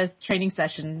 I had a training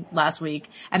session last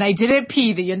week and I didn't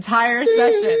pee the entire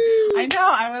session. I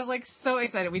know. I was like so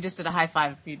excited. We just did a high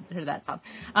five if you heard that sound.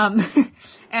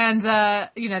 And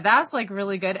that's like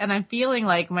really good. And I'm feeling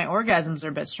like my orgasms are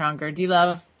a bit stronger.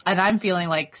 D-Love. And I'm feeling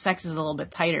like sex is a little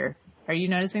bit tighter. Are you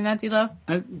noticing that, D-Love?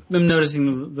 I'm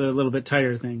noticing the little bit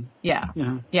tighter thing. Yeah.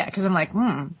 Yeah. Yeah, because I'm like,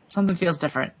 something feels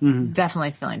different. Mm-hmm.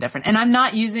 Definitely feeling different. And I'm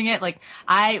not using it like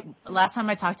last time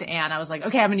I talked to Anne, I was like,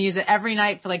 okay, I'm going to use it every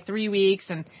night for like 3 weeks.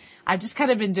 And I've just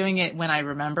kind of been doing it when I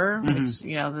remember, which,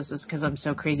 this is because I'm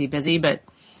so crazy busy, but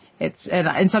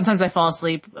and sometimes I fall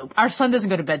asleep. Our son doesn't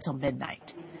go to bed till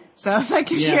midnight. So if that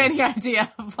gives you any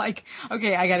idea of like,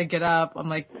 okay, I got to get up. I'm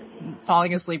like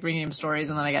falling asleep reading him stories,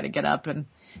 and then I got to get up and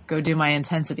go do my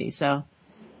intensity. So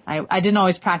I didn't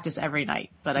always practice every night,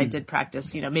 but I did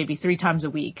practice, maybe 3 times a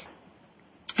week,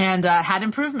 and had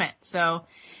improvement. So,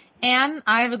 Anne,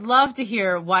 I would love to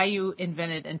hear why you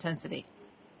invented intensity.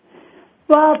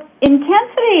 Well,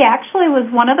 intensity actually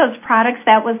was one of those products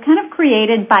that was kind of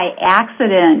created by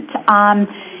accident.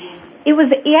 It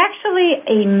was actually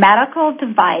a medical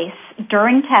device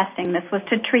during testing. This was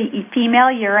to treat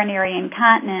female urinary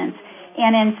incontinence.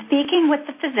 And in speaking with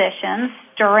the physicians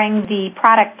during the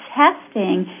product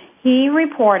testing, he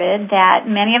reported that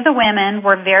many of the women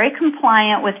were very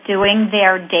compliant with doing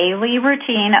their daily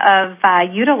routine of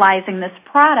utilizing this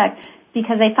product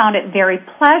because they found it very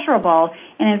pleasurable.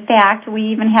 And in fact, we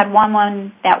even had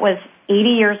one that was 80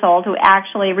 years old who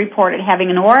actually reported having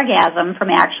an orgasm from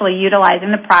actually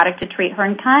utilizing the product to treat her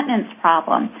incontinence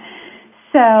problem.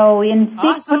 So in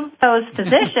speaking with those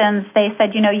physicians, they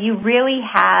said, you really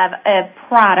have a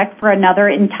product for another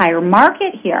entire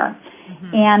market here.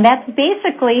 Mm-hmm. And that's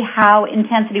basically how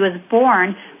Intensity was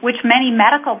born, which many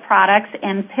medical products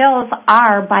and pills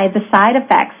are by the side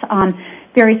effects.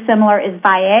 Very similar is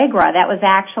Viagra. That was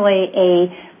actually a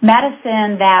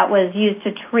medicine that was used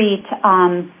to treat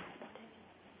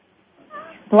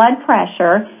blood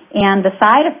pressure, and the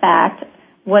side effect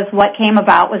was what came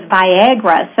about was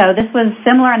Viagra. So this was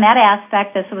similar in that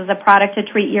aspect. This was a product to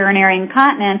treat urinary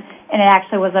incontinence, and it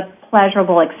actually was a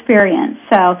pleasurable experience.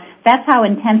 So that's how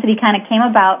Intensity kind of came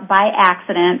about by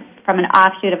accident from an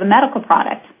offshoot of a medical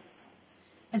product.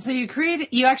 And so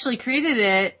you actually created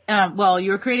it,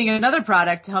 you were creating another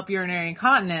product to help urinary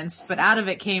incontinence, but out of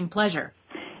it came pleasure.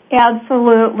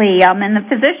 Absolutely. And the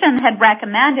physician had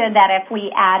recommended that if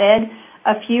we added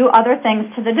a few other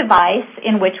things to the device,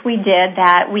 in which we did,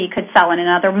 that we could sell in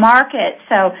another market.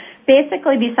 So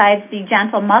basically, besides the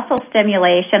gentle muscle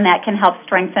stimulation that can help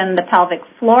strengthen the pelvic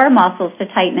floor muscles to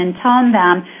tighten and tone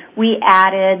them, we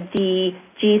added the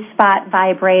G-spot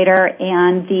vibrator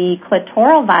and the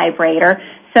clitoral vibrator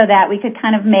so that we could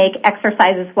kind of make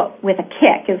exercises with a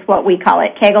kick, is what we call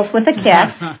it, Kegels with a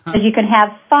kick, so you can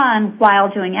have fun while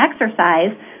doing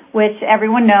exercise, which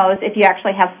everyone knows if you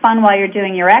actually have fun while you're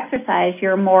doing your exercise,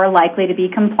 you're more likely to be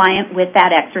compliant with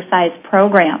that exercise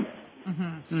program.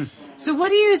 Mm-hmm. So what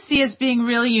do you see as being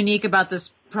really unique about this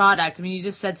product? I mean, you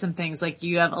just said some things like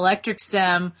you have electric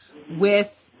stem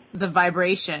with the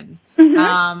vibration.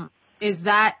 Mm-hmm.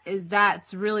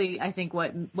 That's really, I think,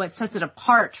 what sets it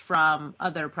apart from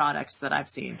other products that I've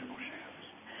seen.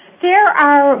 There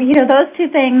are, those two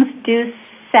things do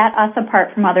set us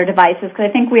apart from other devices, because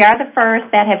I think we are the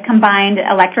first that have combined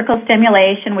electrical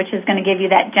stimulation, which is going to give you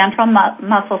that gentle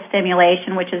muscle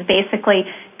stimulation, which is basically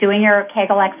doing your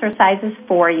Kegel exercises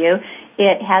for you.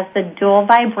 It has the dual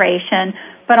vibration,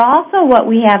 but also what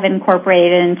we have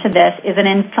incorporated into this is an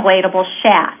inflatable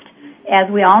shaft.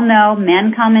 As we all know,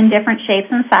 men come in different shapes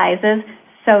and sizes,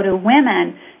 so do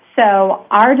women. So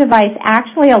our device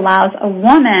actually allows a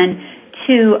woman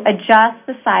to adjust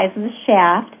the size of the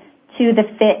shaft to the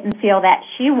fit and feel that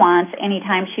she wants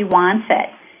anytime she wants it.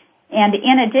 And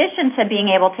in addition to being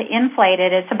able to inflate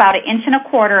it, it's about 1.25 inches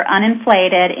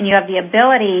uninflated, and you have the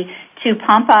ability to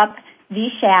pump up the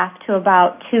shaft to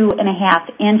about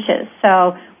 2.5 inches.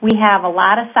 So we have a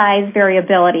lot of size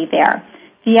variability there.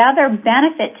 The other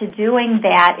benefit to doing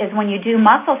that is when you do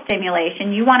muscle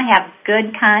stimulation, you want to have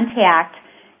good contact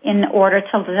in order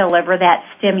to deliver that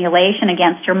stimulation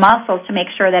against your muscles to make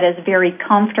sure that it's very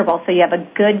comfortable, so you have a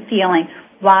good feeling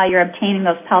while you're obtaining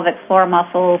those pelvic floor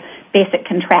muscle basic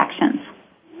contractions.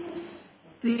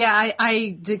 Yeah,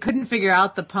 I couldn't figure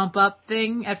out the pump up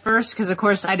thing at first because, of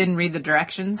course, I didn't read the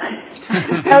directions. Okay,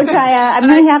 I'm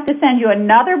going to have to send you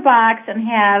another box and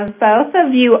have both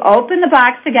of you open the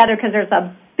box together, because there's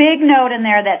a big note in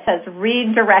there that says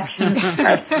read directions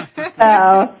first.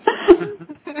 So.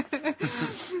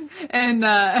 And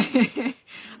I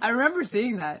remember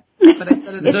seeing that, but I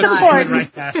set it aside.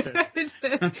 Right past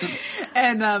it.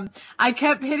 And I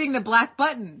kept hitting the black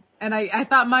button and I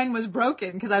thought mine was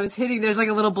broken because I was hitting, there's like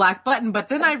a little black button, but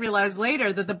then I realized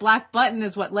later that the black button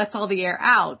is what lets all the air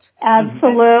out.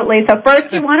 Absolutely. So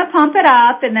first you want to pump it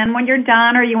up, and then when you're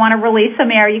done or you want to release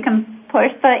some air, you can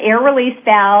push the air release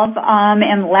valve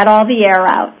and let all the air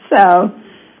out. So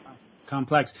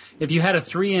complex. If you had a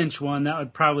 3-inch one, that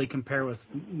would probably compare with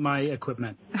my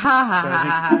equipment. We'll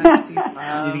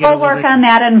work on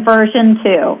that in version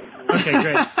 2. Okay,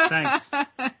 great. Thanks.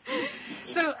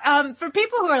 So, for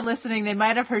people who are listening, they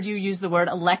might have heard you use the word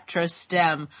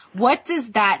electrostim. What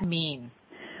does that mean?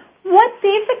 What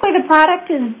basically the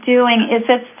product is doing is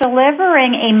it's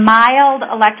delivering a mild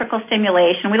electrical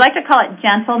stimulation. We like to call it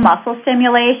gentle muscle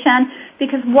stimulation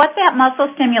because what that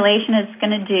muscle stimulation is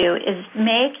going to do is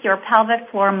make your pelvic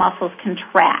floor muscles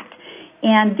contract.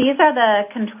 And these are the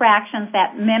contractions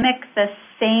that mimic the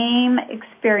same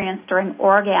experience during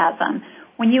orgasm.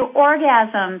 When you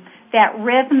orgasm, that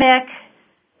rhythmic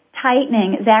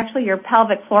tightening is actually your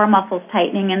pelvic floor muscles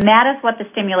tightening, and that is what the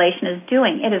stimulation is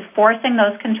doing. It is forcing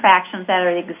those contractions that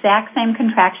are the exact same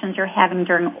contractions you're having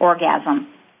during orgasm.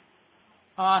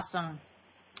 Awesome.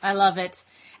 I love it.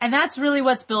 And that's really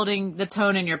what's building the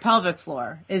tone in your pelvic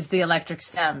floor is the electric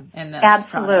stem in this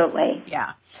Absolutely. product.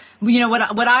 Yeah. You know,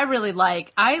 what I really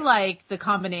like, I like the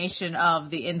combination of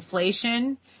the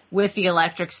inflation with the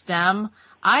electric stem.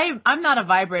 I'm not a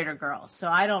vibrator girl, so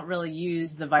I don't really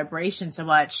use the vibration so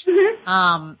much.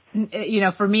 Mm-hmm. You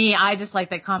know, for me, I just like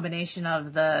that combination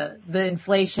of the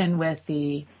inflation with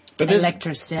the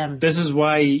electrostim. This is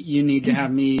why you need to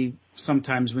have me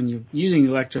sometimes when you're using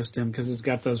electrostim, because it's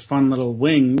got those fun little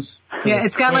wings. Yeah,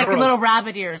 it's got like little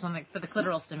rabbit ears on for the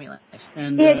clitoral stimulation.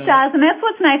 And it does, and that's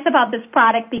what's nice about this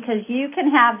product, because you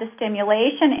can have the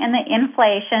stimulation and the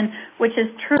inflation, which is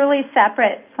truly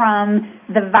separate from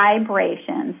the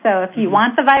vibration. So if you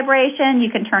want the vibration,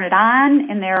 you can turn it on,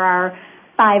 and there are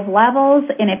 5 levels,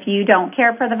 and if you don't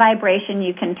care for the vibration,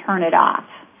 you can turn it off.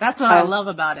 That's what I love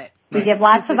about it. We give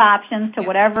lots of options to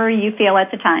whatever you feel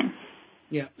at the time.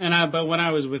 Yeah, but when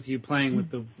I was with you playing with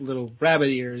the little rabbit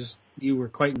ears, you were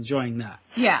quite enjoying that.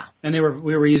 Yeah. And we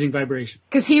were using vibration.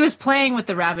 Because he was playing with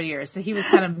the rabbit ears, so he was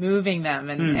kind of moving them,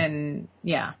 and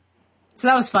yeah. So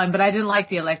that was fun, but I didn't like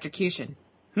the electrocution.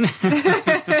 But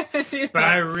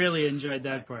I really enjoyed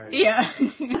that part. Yeah.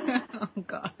 Oh,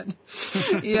 God.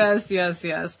 Yes.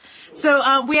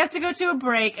 So we have to go to a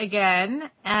break again,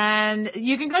 and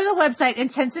you can go to the website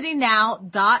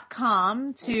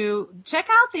intensitynow.com to check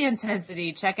out the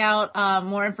Intensity, check out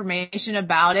more information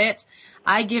about it.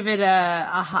 I give it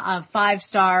a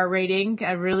 5-star rating.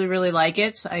 I really, really like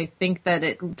it. I think that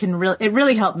it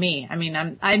really helped me. I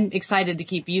mean, I'm excited to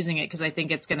keep using it because I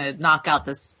think it's going to knock out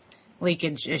this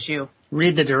leakage issue.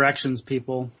 Read the directions,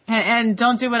 people. And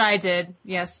don't do what I did.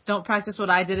 Yes, don't practice what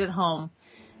I did at home.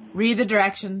 Read the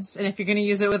directions, and if you're going to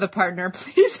use it with a partner,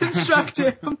 please instruct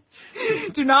him.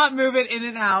 Do not move it in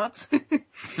and out.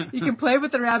 You can play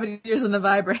with the rabbit ears and the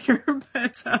vibrator,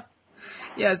 but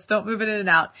yes, don't move it in and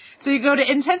out. So you go to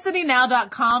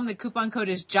intensitynow.com. The coupon code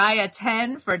is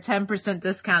JAIA10 for a 10%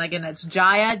 discount. Again, that's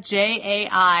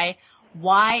JAIA,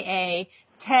 JAIYA,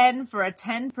 10 for a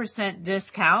 10%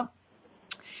 discount.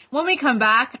 When we come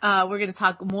back, we're going to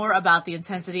talk more about the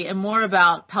Intensity and more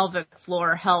about pelvic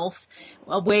floor health,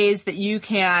 ways that you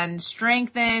can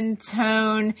strengthen,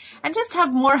 tone, and just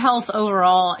have more health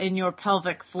overall in your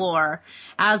pelvic floor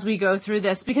as we go through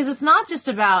this. Because it's not just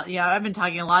about, I've been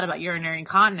talking a lot about urinary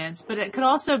incontinence, but it could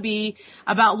also be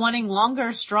about wanting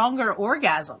longer, stronger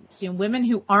orgasms. Women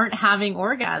who aren't having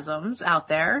orgasms out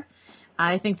there,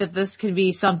 I think that this could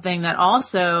be something that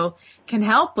also can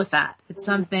help with that. It's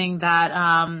something that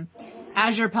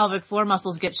as your pelvic floor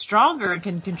muscles get stronger and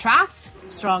can contract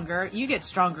stronger, you get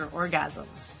stronger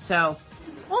orgasms. So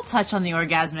we'll touch on the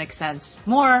orgasmic sense.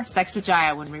 More Sex with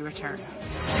Jaya when we return.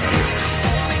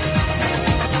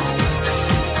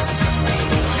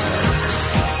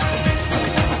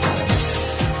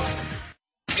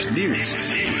 News,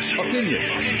 opinion.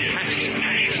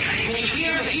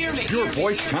 Your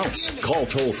voice counts. Call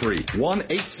toll free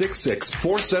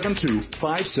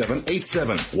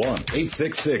 1-866-472-5787.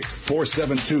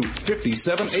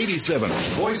 1-866-472-5787.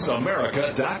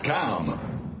 VoiceAmerica.com.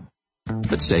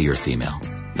 Let's say you're female.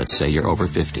 Let's say you're over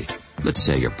 50. Let's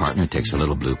say your partner takes a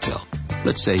little blue pill.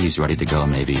 Let's say he's ready to go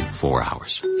maybe 4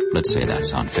 hours. Let's say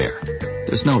that's unfair.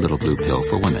 There's no little blue pill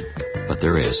for women, but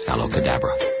there is Aloe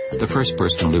Cadabra, the first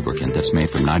personal lubricant that's made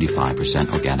from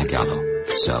 95% organic aloe.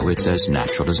 So it's as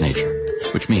natural as nature,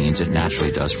 which means it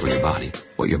naturally does for your body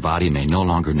what your body may no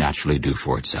longer naturally do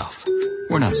for itself.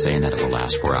 We're not saying that it will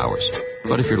last 4 hours,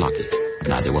 but if you're lucky,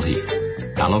 neither will he.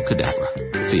 Aloe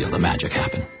Cadabra. Feel the magic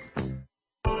happen.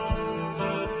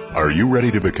 Are you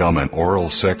ready to become an oral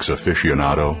sex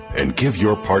aficionado and give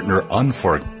your partner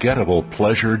unforgettable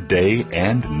pleasure day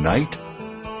and night?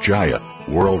 Jaya,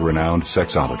 world-renowned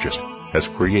sexologist, has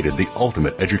created the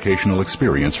ultimate educational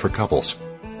experience for couples.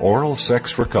 Oral Sex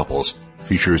for Couples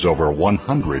features over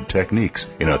 100 techniques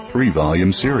in a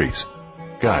 3-volume series.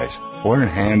 Guys, learn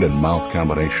hand and mouth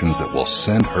combinations that will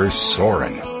send her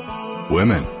soaring.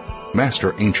 Women,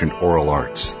 master ancient oral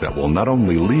arts that will not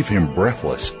only leave him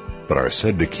breathless, but are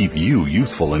said to keep you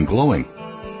youthful and glowing.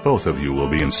 Both of you will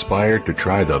be inspired to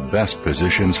try the best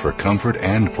positions for comfort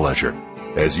and pleasure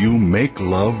as you make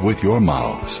love with your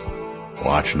mouths.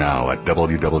 Watch now at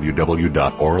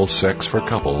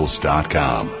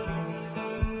www.oralsexforcouples.com.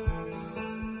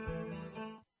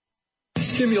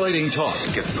 Stimulating talk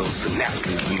Gets those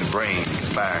synapses in the brain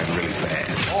firing really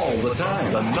fast. all the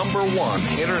time. The number one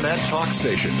internet talk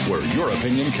station where your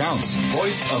opinion counts.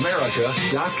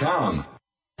 VoiceAmerica.com.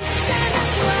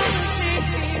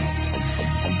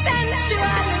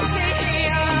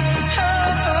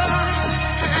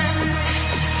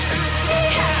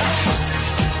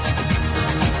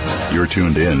 You're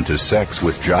tuned in to Sex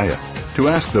with Jaya. To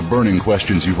ask the burning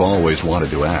questions you've always wanted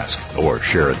to ask, or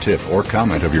share a tip or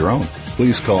comment of your own,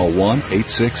 please call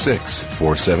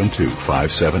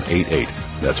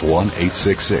 1-866-472-5788. That's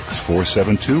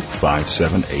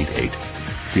 1-866-472-5788.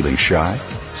 Feeling shy?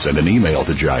 Send an email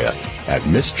to Jaya at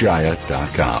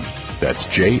MissJaya.com. That's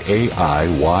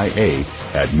JAIYA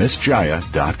at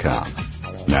MissJaya.com.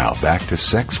 Now back to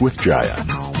Sex with Jaya.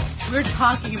 We're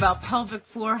talking about pelvic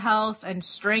floor health and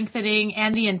strengthening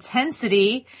and the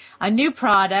intensity, a new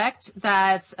product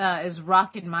that is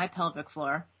rocking my pelvic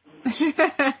floor.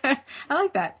 I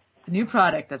like that. A new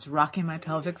product that's rocking my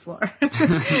pelvic floor.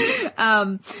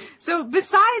 So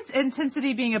besides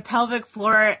intensity being a pelvic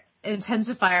floor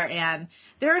intensifier, Anne,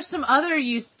 there are some other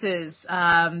uses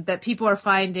that people are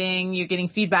finding. You're getting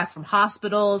feedback from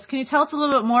hospitals. Can you tell us a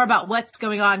little bit more about what's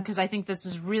going on? Because I think this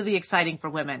is really exciting for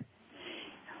women.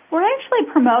 We're actually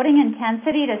promoting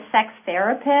intensity to sex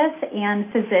therapists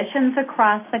and physicians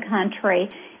across the country,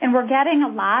 and we're getting a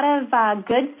lot of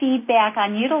good feedback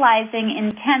on utilizing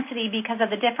intensity because of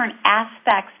the different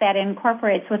aspects that it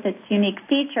incorporates with its unique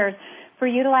features for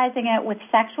utilizing it with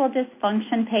sexual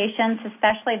dysfunction patients,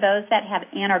 especially those that have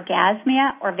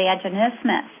anorgasmia or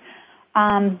vaginismus.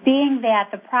 Being that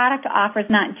the product offers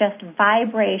not just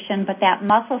vibration, but that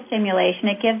muscle stimulation,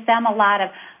 it gives them a lot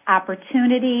of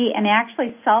opportunity and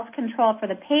actually self-control for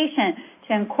the patient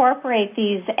to incorporate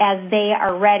these as they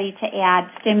are ready to add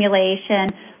stimulation,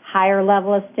 higher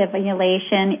level of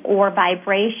stimulation, or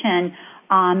vibration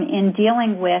in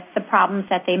dealing with the problems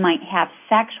that they might have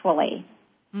sexually.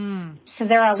 Because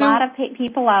there are a lot of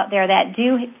people out there that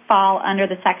do fall under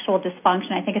the sexual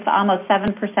dysfunction. I think it's almost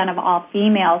 7% of all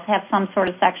females have some sort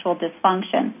of sexual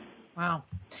dysfunction. Wow.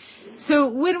 So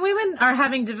when women are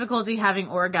having difficulty having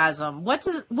orgasm, what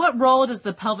role does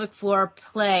the pelvic floor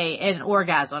play in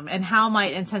orgasm, and how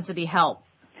might intensity help?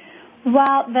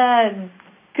 Well, the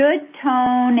good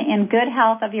tone and good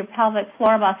health of your pelvic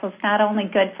floor muscle is not only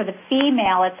good for the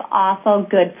female, it's also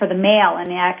good for the male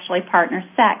and actually partner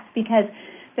sex, because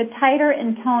the tighter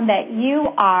in tone that you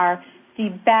are, the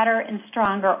better and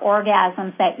stronger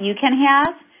orgasms that you can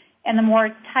have. And the more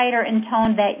tighter in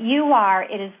tone that you are,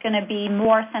 it is going to be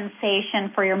more sensation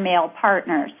for your male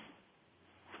partners.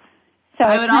 So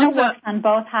it kind of works on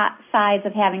both sides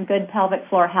of having good pelvic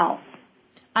floor health.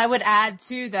 I would add,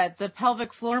 too, that the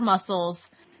pelvic floor muscles,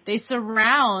 they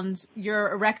surround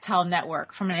your erectile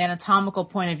network from an anatomical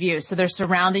point of view. So they're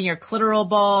surrounding your clitoral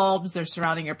bulbs, they're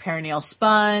surrounding your perineal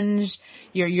sponge,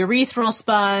 your urethral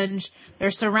sponge. They're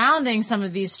surrounding some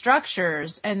of these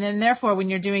structures, and then therefore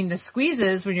when you're doing the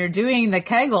squeezes, when you're doing the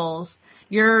Kegels,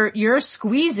 you're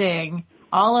squeezing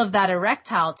all of that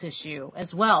erectile tissue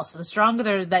as well. So the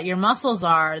stronger that your muscles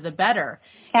are, the better.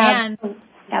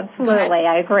 Absolutely,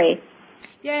 I agree.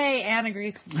 Yay, Anne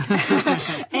agrees.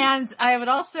 And I would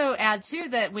also add, too,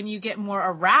 that when you get more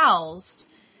aroused,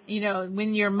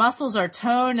 when your muscles are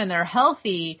toned and they're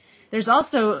healthy, there's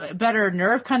also better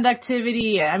nerve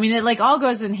conductivity. I mean, it all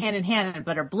goes in hand,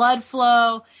 better blood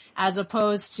flow, as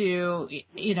opposed to,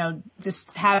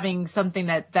 just having something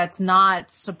that's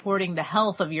not supporting the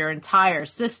health of your entire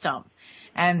system.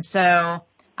 And so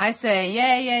I say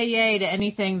yay to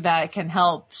anything that can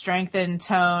help strengthen,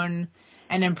 tone,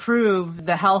 and improve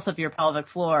the health of your pelvic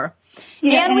floor.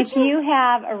 Yeah, and if you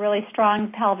have a really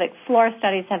strong pelvic floor,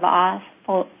 studies have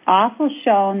also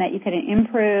shown that you can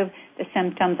improve the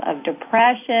symptoms of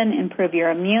depression, improve your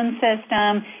immune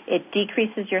system, it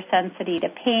decreases your sensitivity to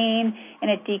pain,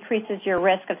 and it decreases your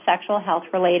risk of sexual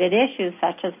health-related issues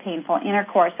such as painful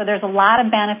intercourse. So there's a lot of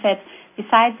benefits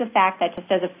besides the fact that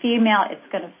just as a female, it's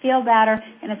going to feel better,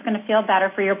 and it's going to feel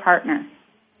better for your partner.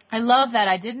 I love that.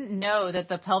 I didn't know that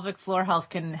the pelvic floor health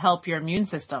can help your immune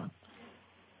system.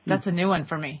 That's a new one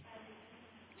for me.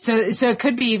 So it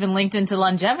could be even linked into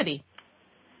longevity.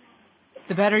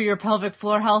 The better your pelvic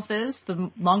floor health is,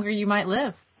 the longer you might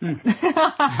live.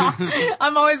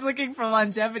 I'm always looking for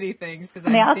longevity things.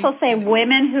 And they also say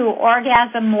women who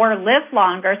orgasm more live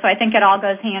longer, so I think it all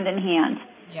goes hand in hand.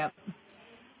 Yep.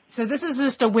 So this is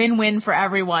just a win-win for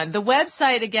everyone. The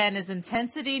website, again, is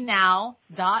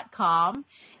intensitynow.com,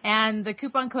 and the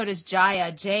coupon code is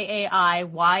JAIYA,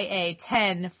 JAIYA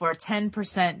 10 for a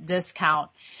 10% discount.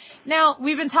 Now,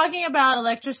 we've been talking about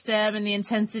electrostim and the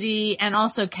intensity and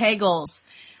also Kegels.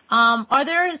 Are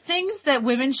there things that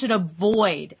women should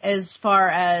avoid as far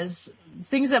as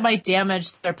things that might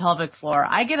damage their pelvic floor?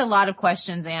 I get a lot of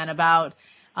questions, Anne, about,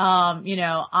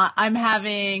 I'm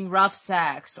having rough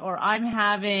sex, or I'm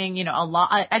having, a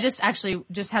lot. I just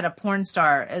had a porn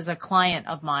star as a client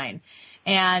of mine,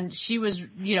 and she was,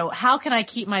 how can I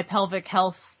keep my pelvic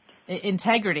health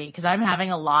integrity? Because I'm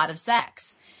having a lot of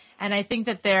sex. And I think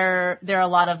that there are a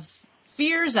lot of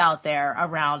fears out there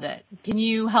around it. Can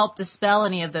you help dispel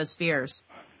any of those fears?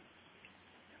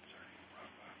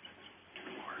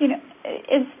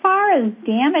 As far as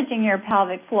damaging your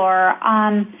pelvic floor,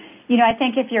 I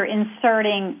think if you're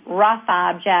inserting rough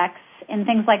objects and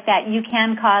things like that, you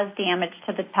can cause damage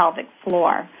to the pelvic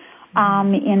floor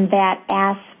in that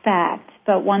aspect.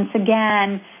 But once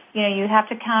again, you have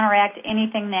to counteract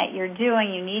anything that you're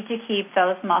doing. You need to keep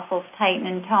those muscles tight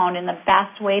and toned, and the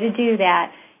best way to do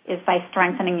that is by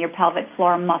strengthening your pelvic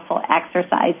floor muscle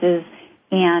exercises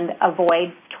and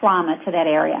avoid trauma to that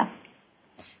area.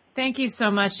 Thank you so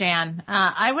much, Anne.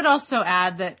 I would also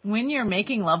add that when you're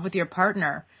making love with your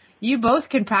partner, you both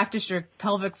can practice your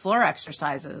pelvic floor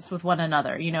exercises with one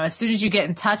another. As soon as you get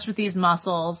in touch with these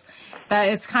muscles, that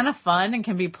it's kind of fun and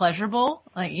can be pleasurable,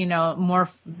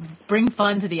 bring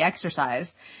fun to the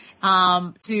exercise,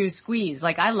 to squeeze.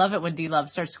 Like, I love it when D-Love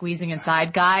starts squeezing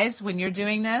inside. Guys, when you're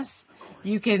doing this,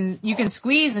 you can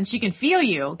squeeze and she can feel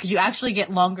you, because you actually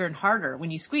get longer and harder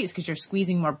when you squeeze, because you're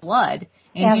squeezing more blood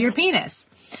into your penis.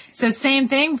 So same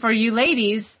thing for you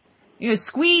ladies,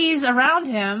 squeeze around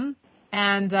him,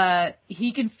 and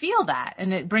he can feel that,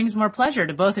 and it brings more pleasure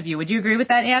to both of you. Would you agree with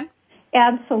that, Anne?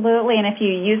 Absolutely, and if you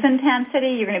use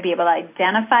intensity, you're going to be able to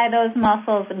identify those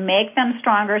muscles, make them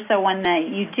stronger, so when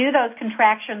you do those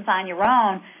contractions on your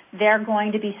own, they're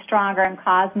going to be stronger and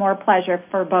cause more pleasure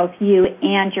for both you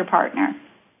and your partner.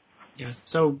 Yes,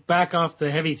 so back off the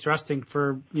heavy thrusting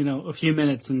for, a few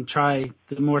minutes and try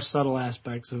the more subtle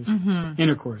aspects of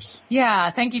intercourse. Yeah,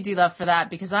 thank you, D-Love, for that,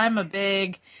 because I'm a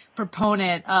big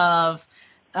proponent of,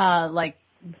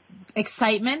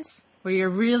 excitement, where you're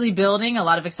really building a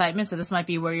lot of excitement. So this might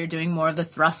be where you're doing more of the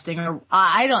thrusting, or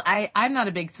I'm not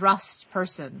a big thrust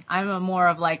person. I'm more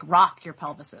of rock your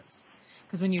pelvises.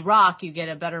 Because when you rock, you get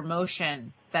a better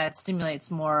motion that stimulates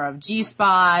more of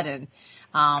G-spot and,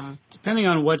 depending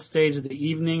on what stage of the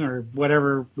evening or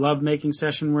whatever lovemaking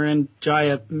session we're in,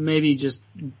 Jaya, maybe just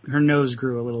her nose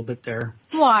grew a little bit there.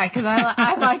 Why? Because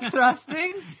I like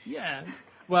thrusting? Yeah.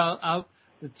 Well,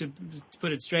 to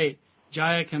put it straight,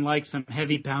 Jaya can like some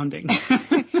heavy pounding.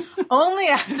 Only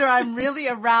after I'm really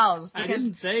aroused. I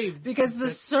didn't say. Because the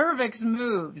cervix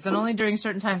moves, and only during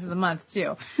certain times of the month,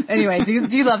 too. Anyway,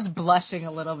 D-Love's blushing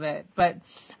a little bit. But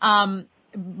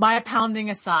my pounding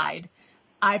aside,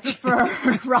 I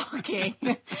prefer rocking.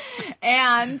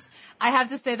 And I have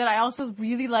to say that I also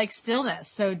really like stillness.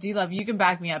 So, D-Love, you can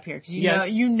back me up here,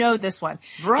 because you know this one.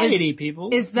 Variety, people.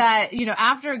 Is that,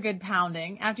 after a good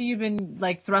pounding, after you've been,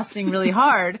 thrusting really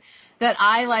hard, that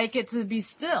I like it to be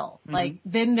still.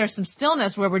 Then there's some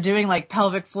stillness where we're doing,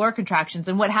 pelvic floor contractions.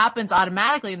 And what happens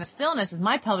automatically in the stillness is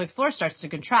my pelvic floor starts to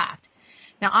contract.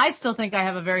 Now, I still think I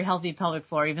have a very healthy pelvic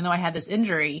floor, even though I had this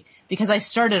injury, because I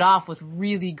started off with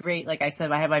really great, like I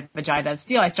said, I have my vagina of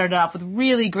steel. I started off with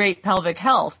really great pelvic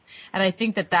health. And I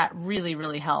think that really,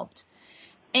 really helped.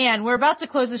 And we're about to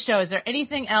close the show. Is there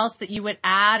anything else that you would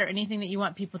add, or anything that you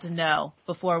want people to know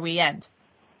before we end?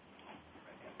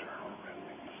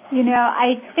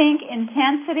 I think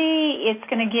intensity, it's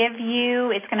going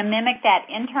to mimic that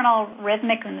internal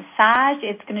rhythmic massage.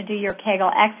 It's going to do your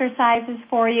Kegel exercises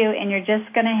for you, and you're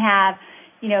just going to have,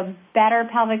 better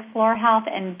pelvic floor health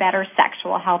and better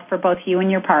sexual health for both you and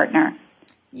your partner.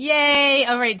 Yay!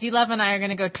 All right, D-Love and I are going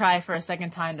to go try for a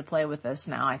second time to play with this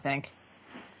now, I think.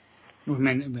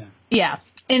 Yeah.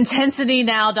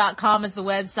 IntensityNow.com is the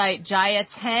website.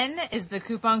 Jaya10 is the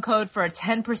coupon code for a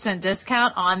 10%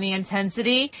 discount on the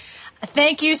Intensity.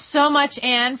 Thank you so much,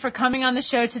 Anne, for coming on the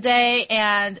show today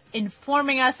and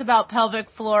informing us about pelvic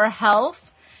floor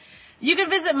health. You can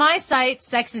visit my site,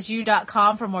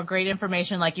 sexisyou.com, for more great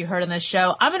information like you heard on this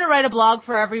show. I'm going to write a blog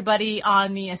for everybody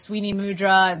on the Sweeney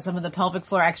Mudra and some of the pelvic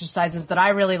floor exercises that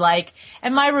I really like,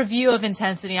 and my review of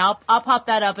Intensity. I'll pop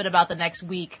that up in about the next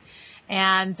week.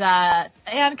 And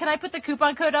Anne, can I put the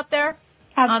coupon code up there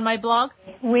on my blog?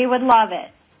 We would love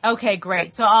it. Okay,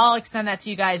 great. So I'll extend that to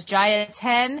you guys.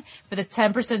 Jaya10 for the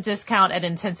 10% discount at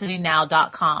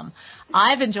IntensityNow.com.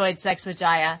 I've enjoyed Sex with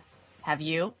Jaya. Have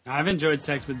you? I've enjoyed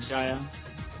Sex with Jaya.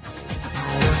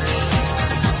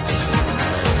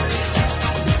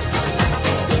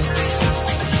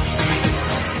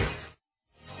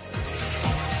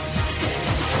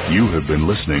 You have been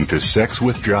listening to Sex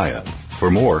with Jaya. For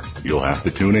more, you'll have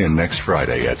to tune in next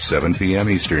Friday at 7 p.m.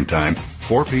 Eastern Time,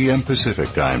 4 p.m. Pacific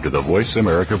Time to the Voice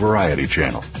America Variety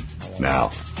Channel. Now,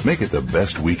 make it the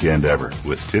best weekend ever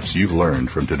with tips you've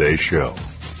learned from today's show.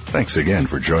 Thanks again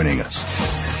for joining us.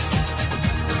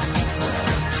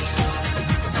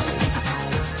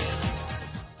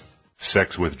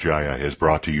 Sex with Jaya is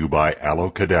brought to you by Aloe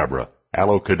Cadabra.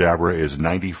 Aloe Cadabra is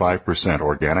 95%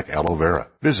 organic aloe vera.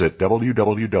 Visit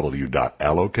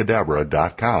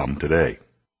www.aloecadabra.com today.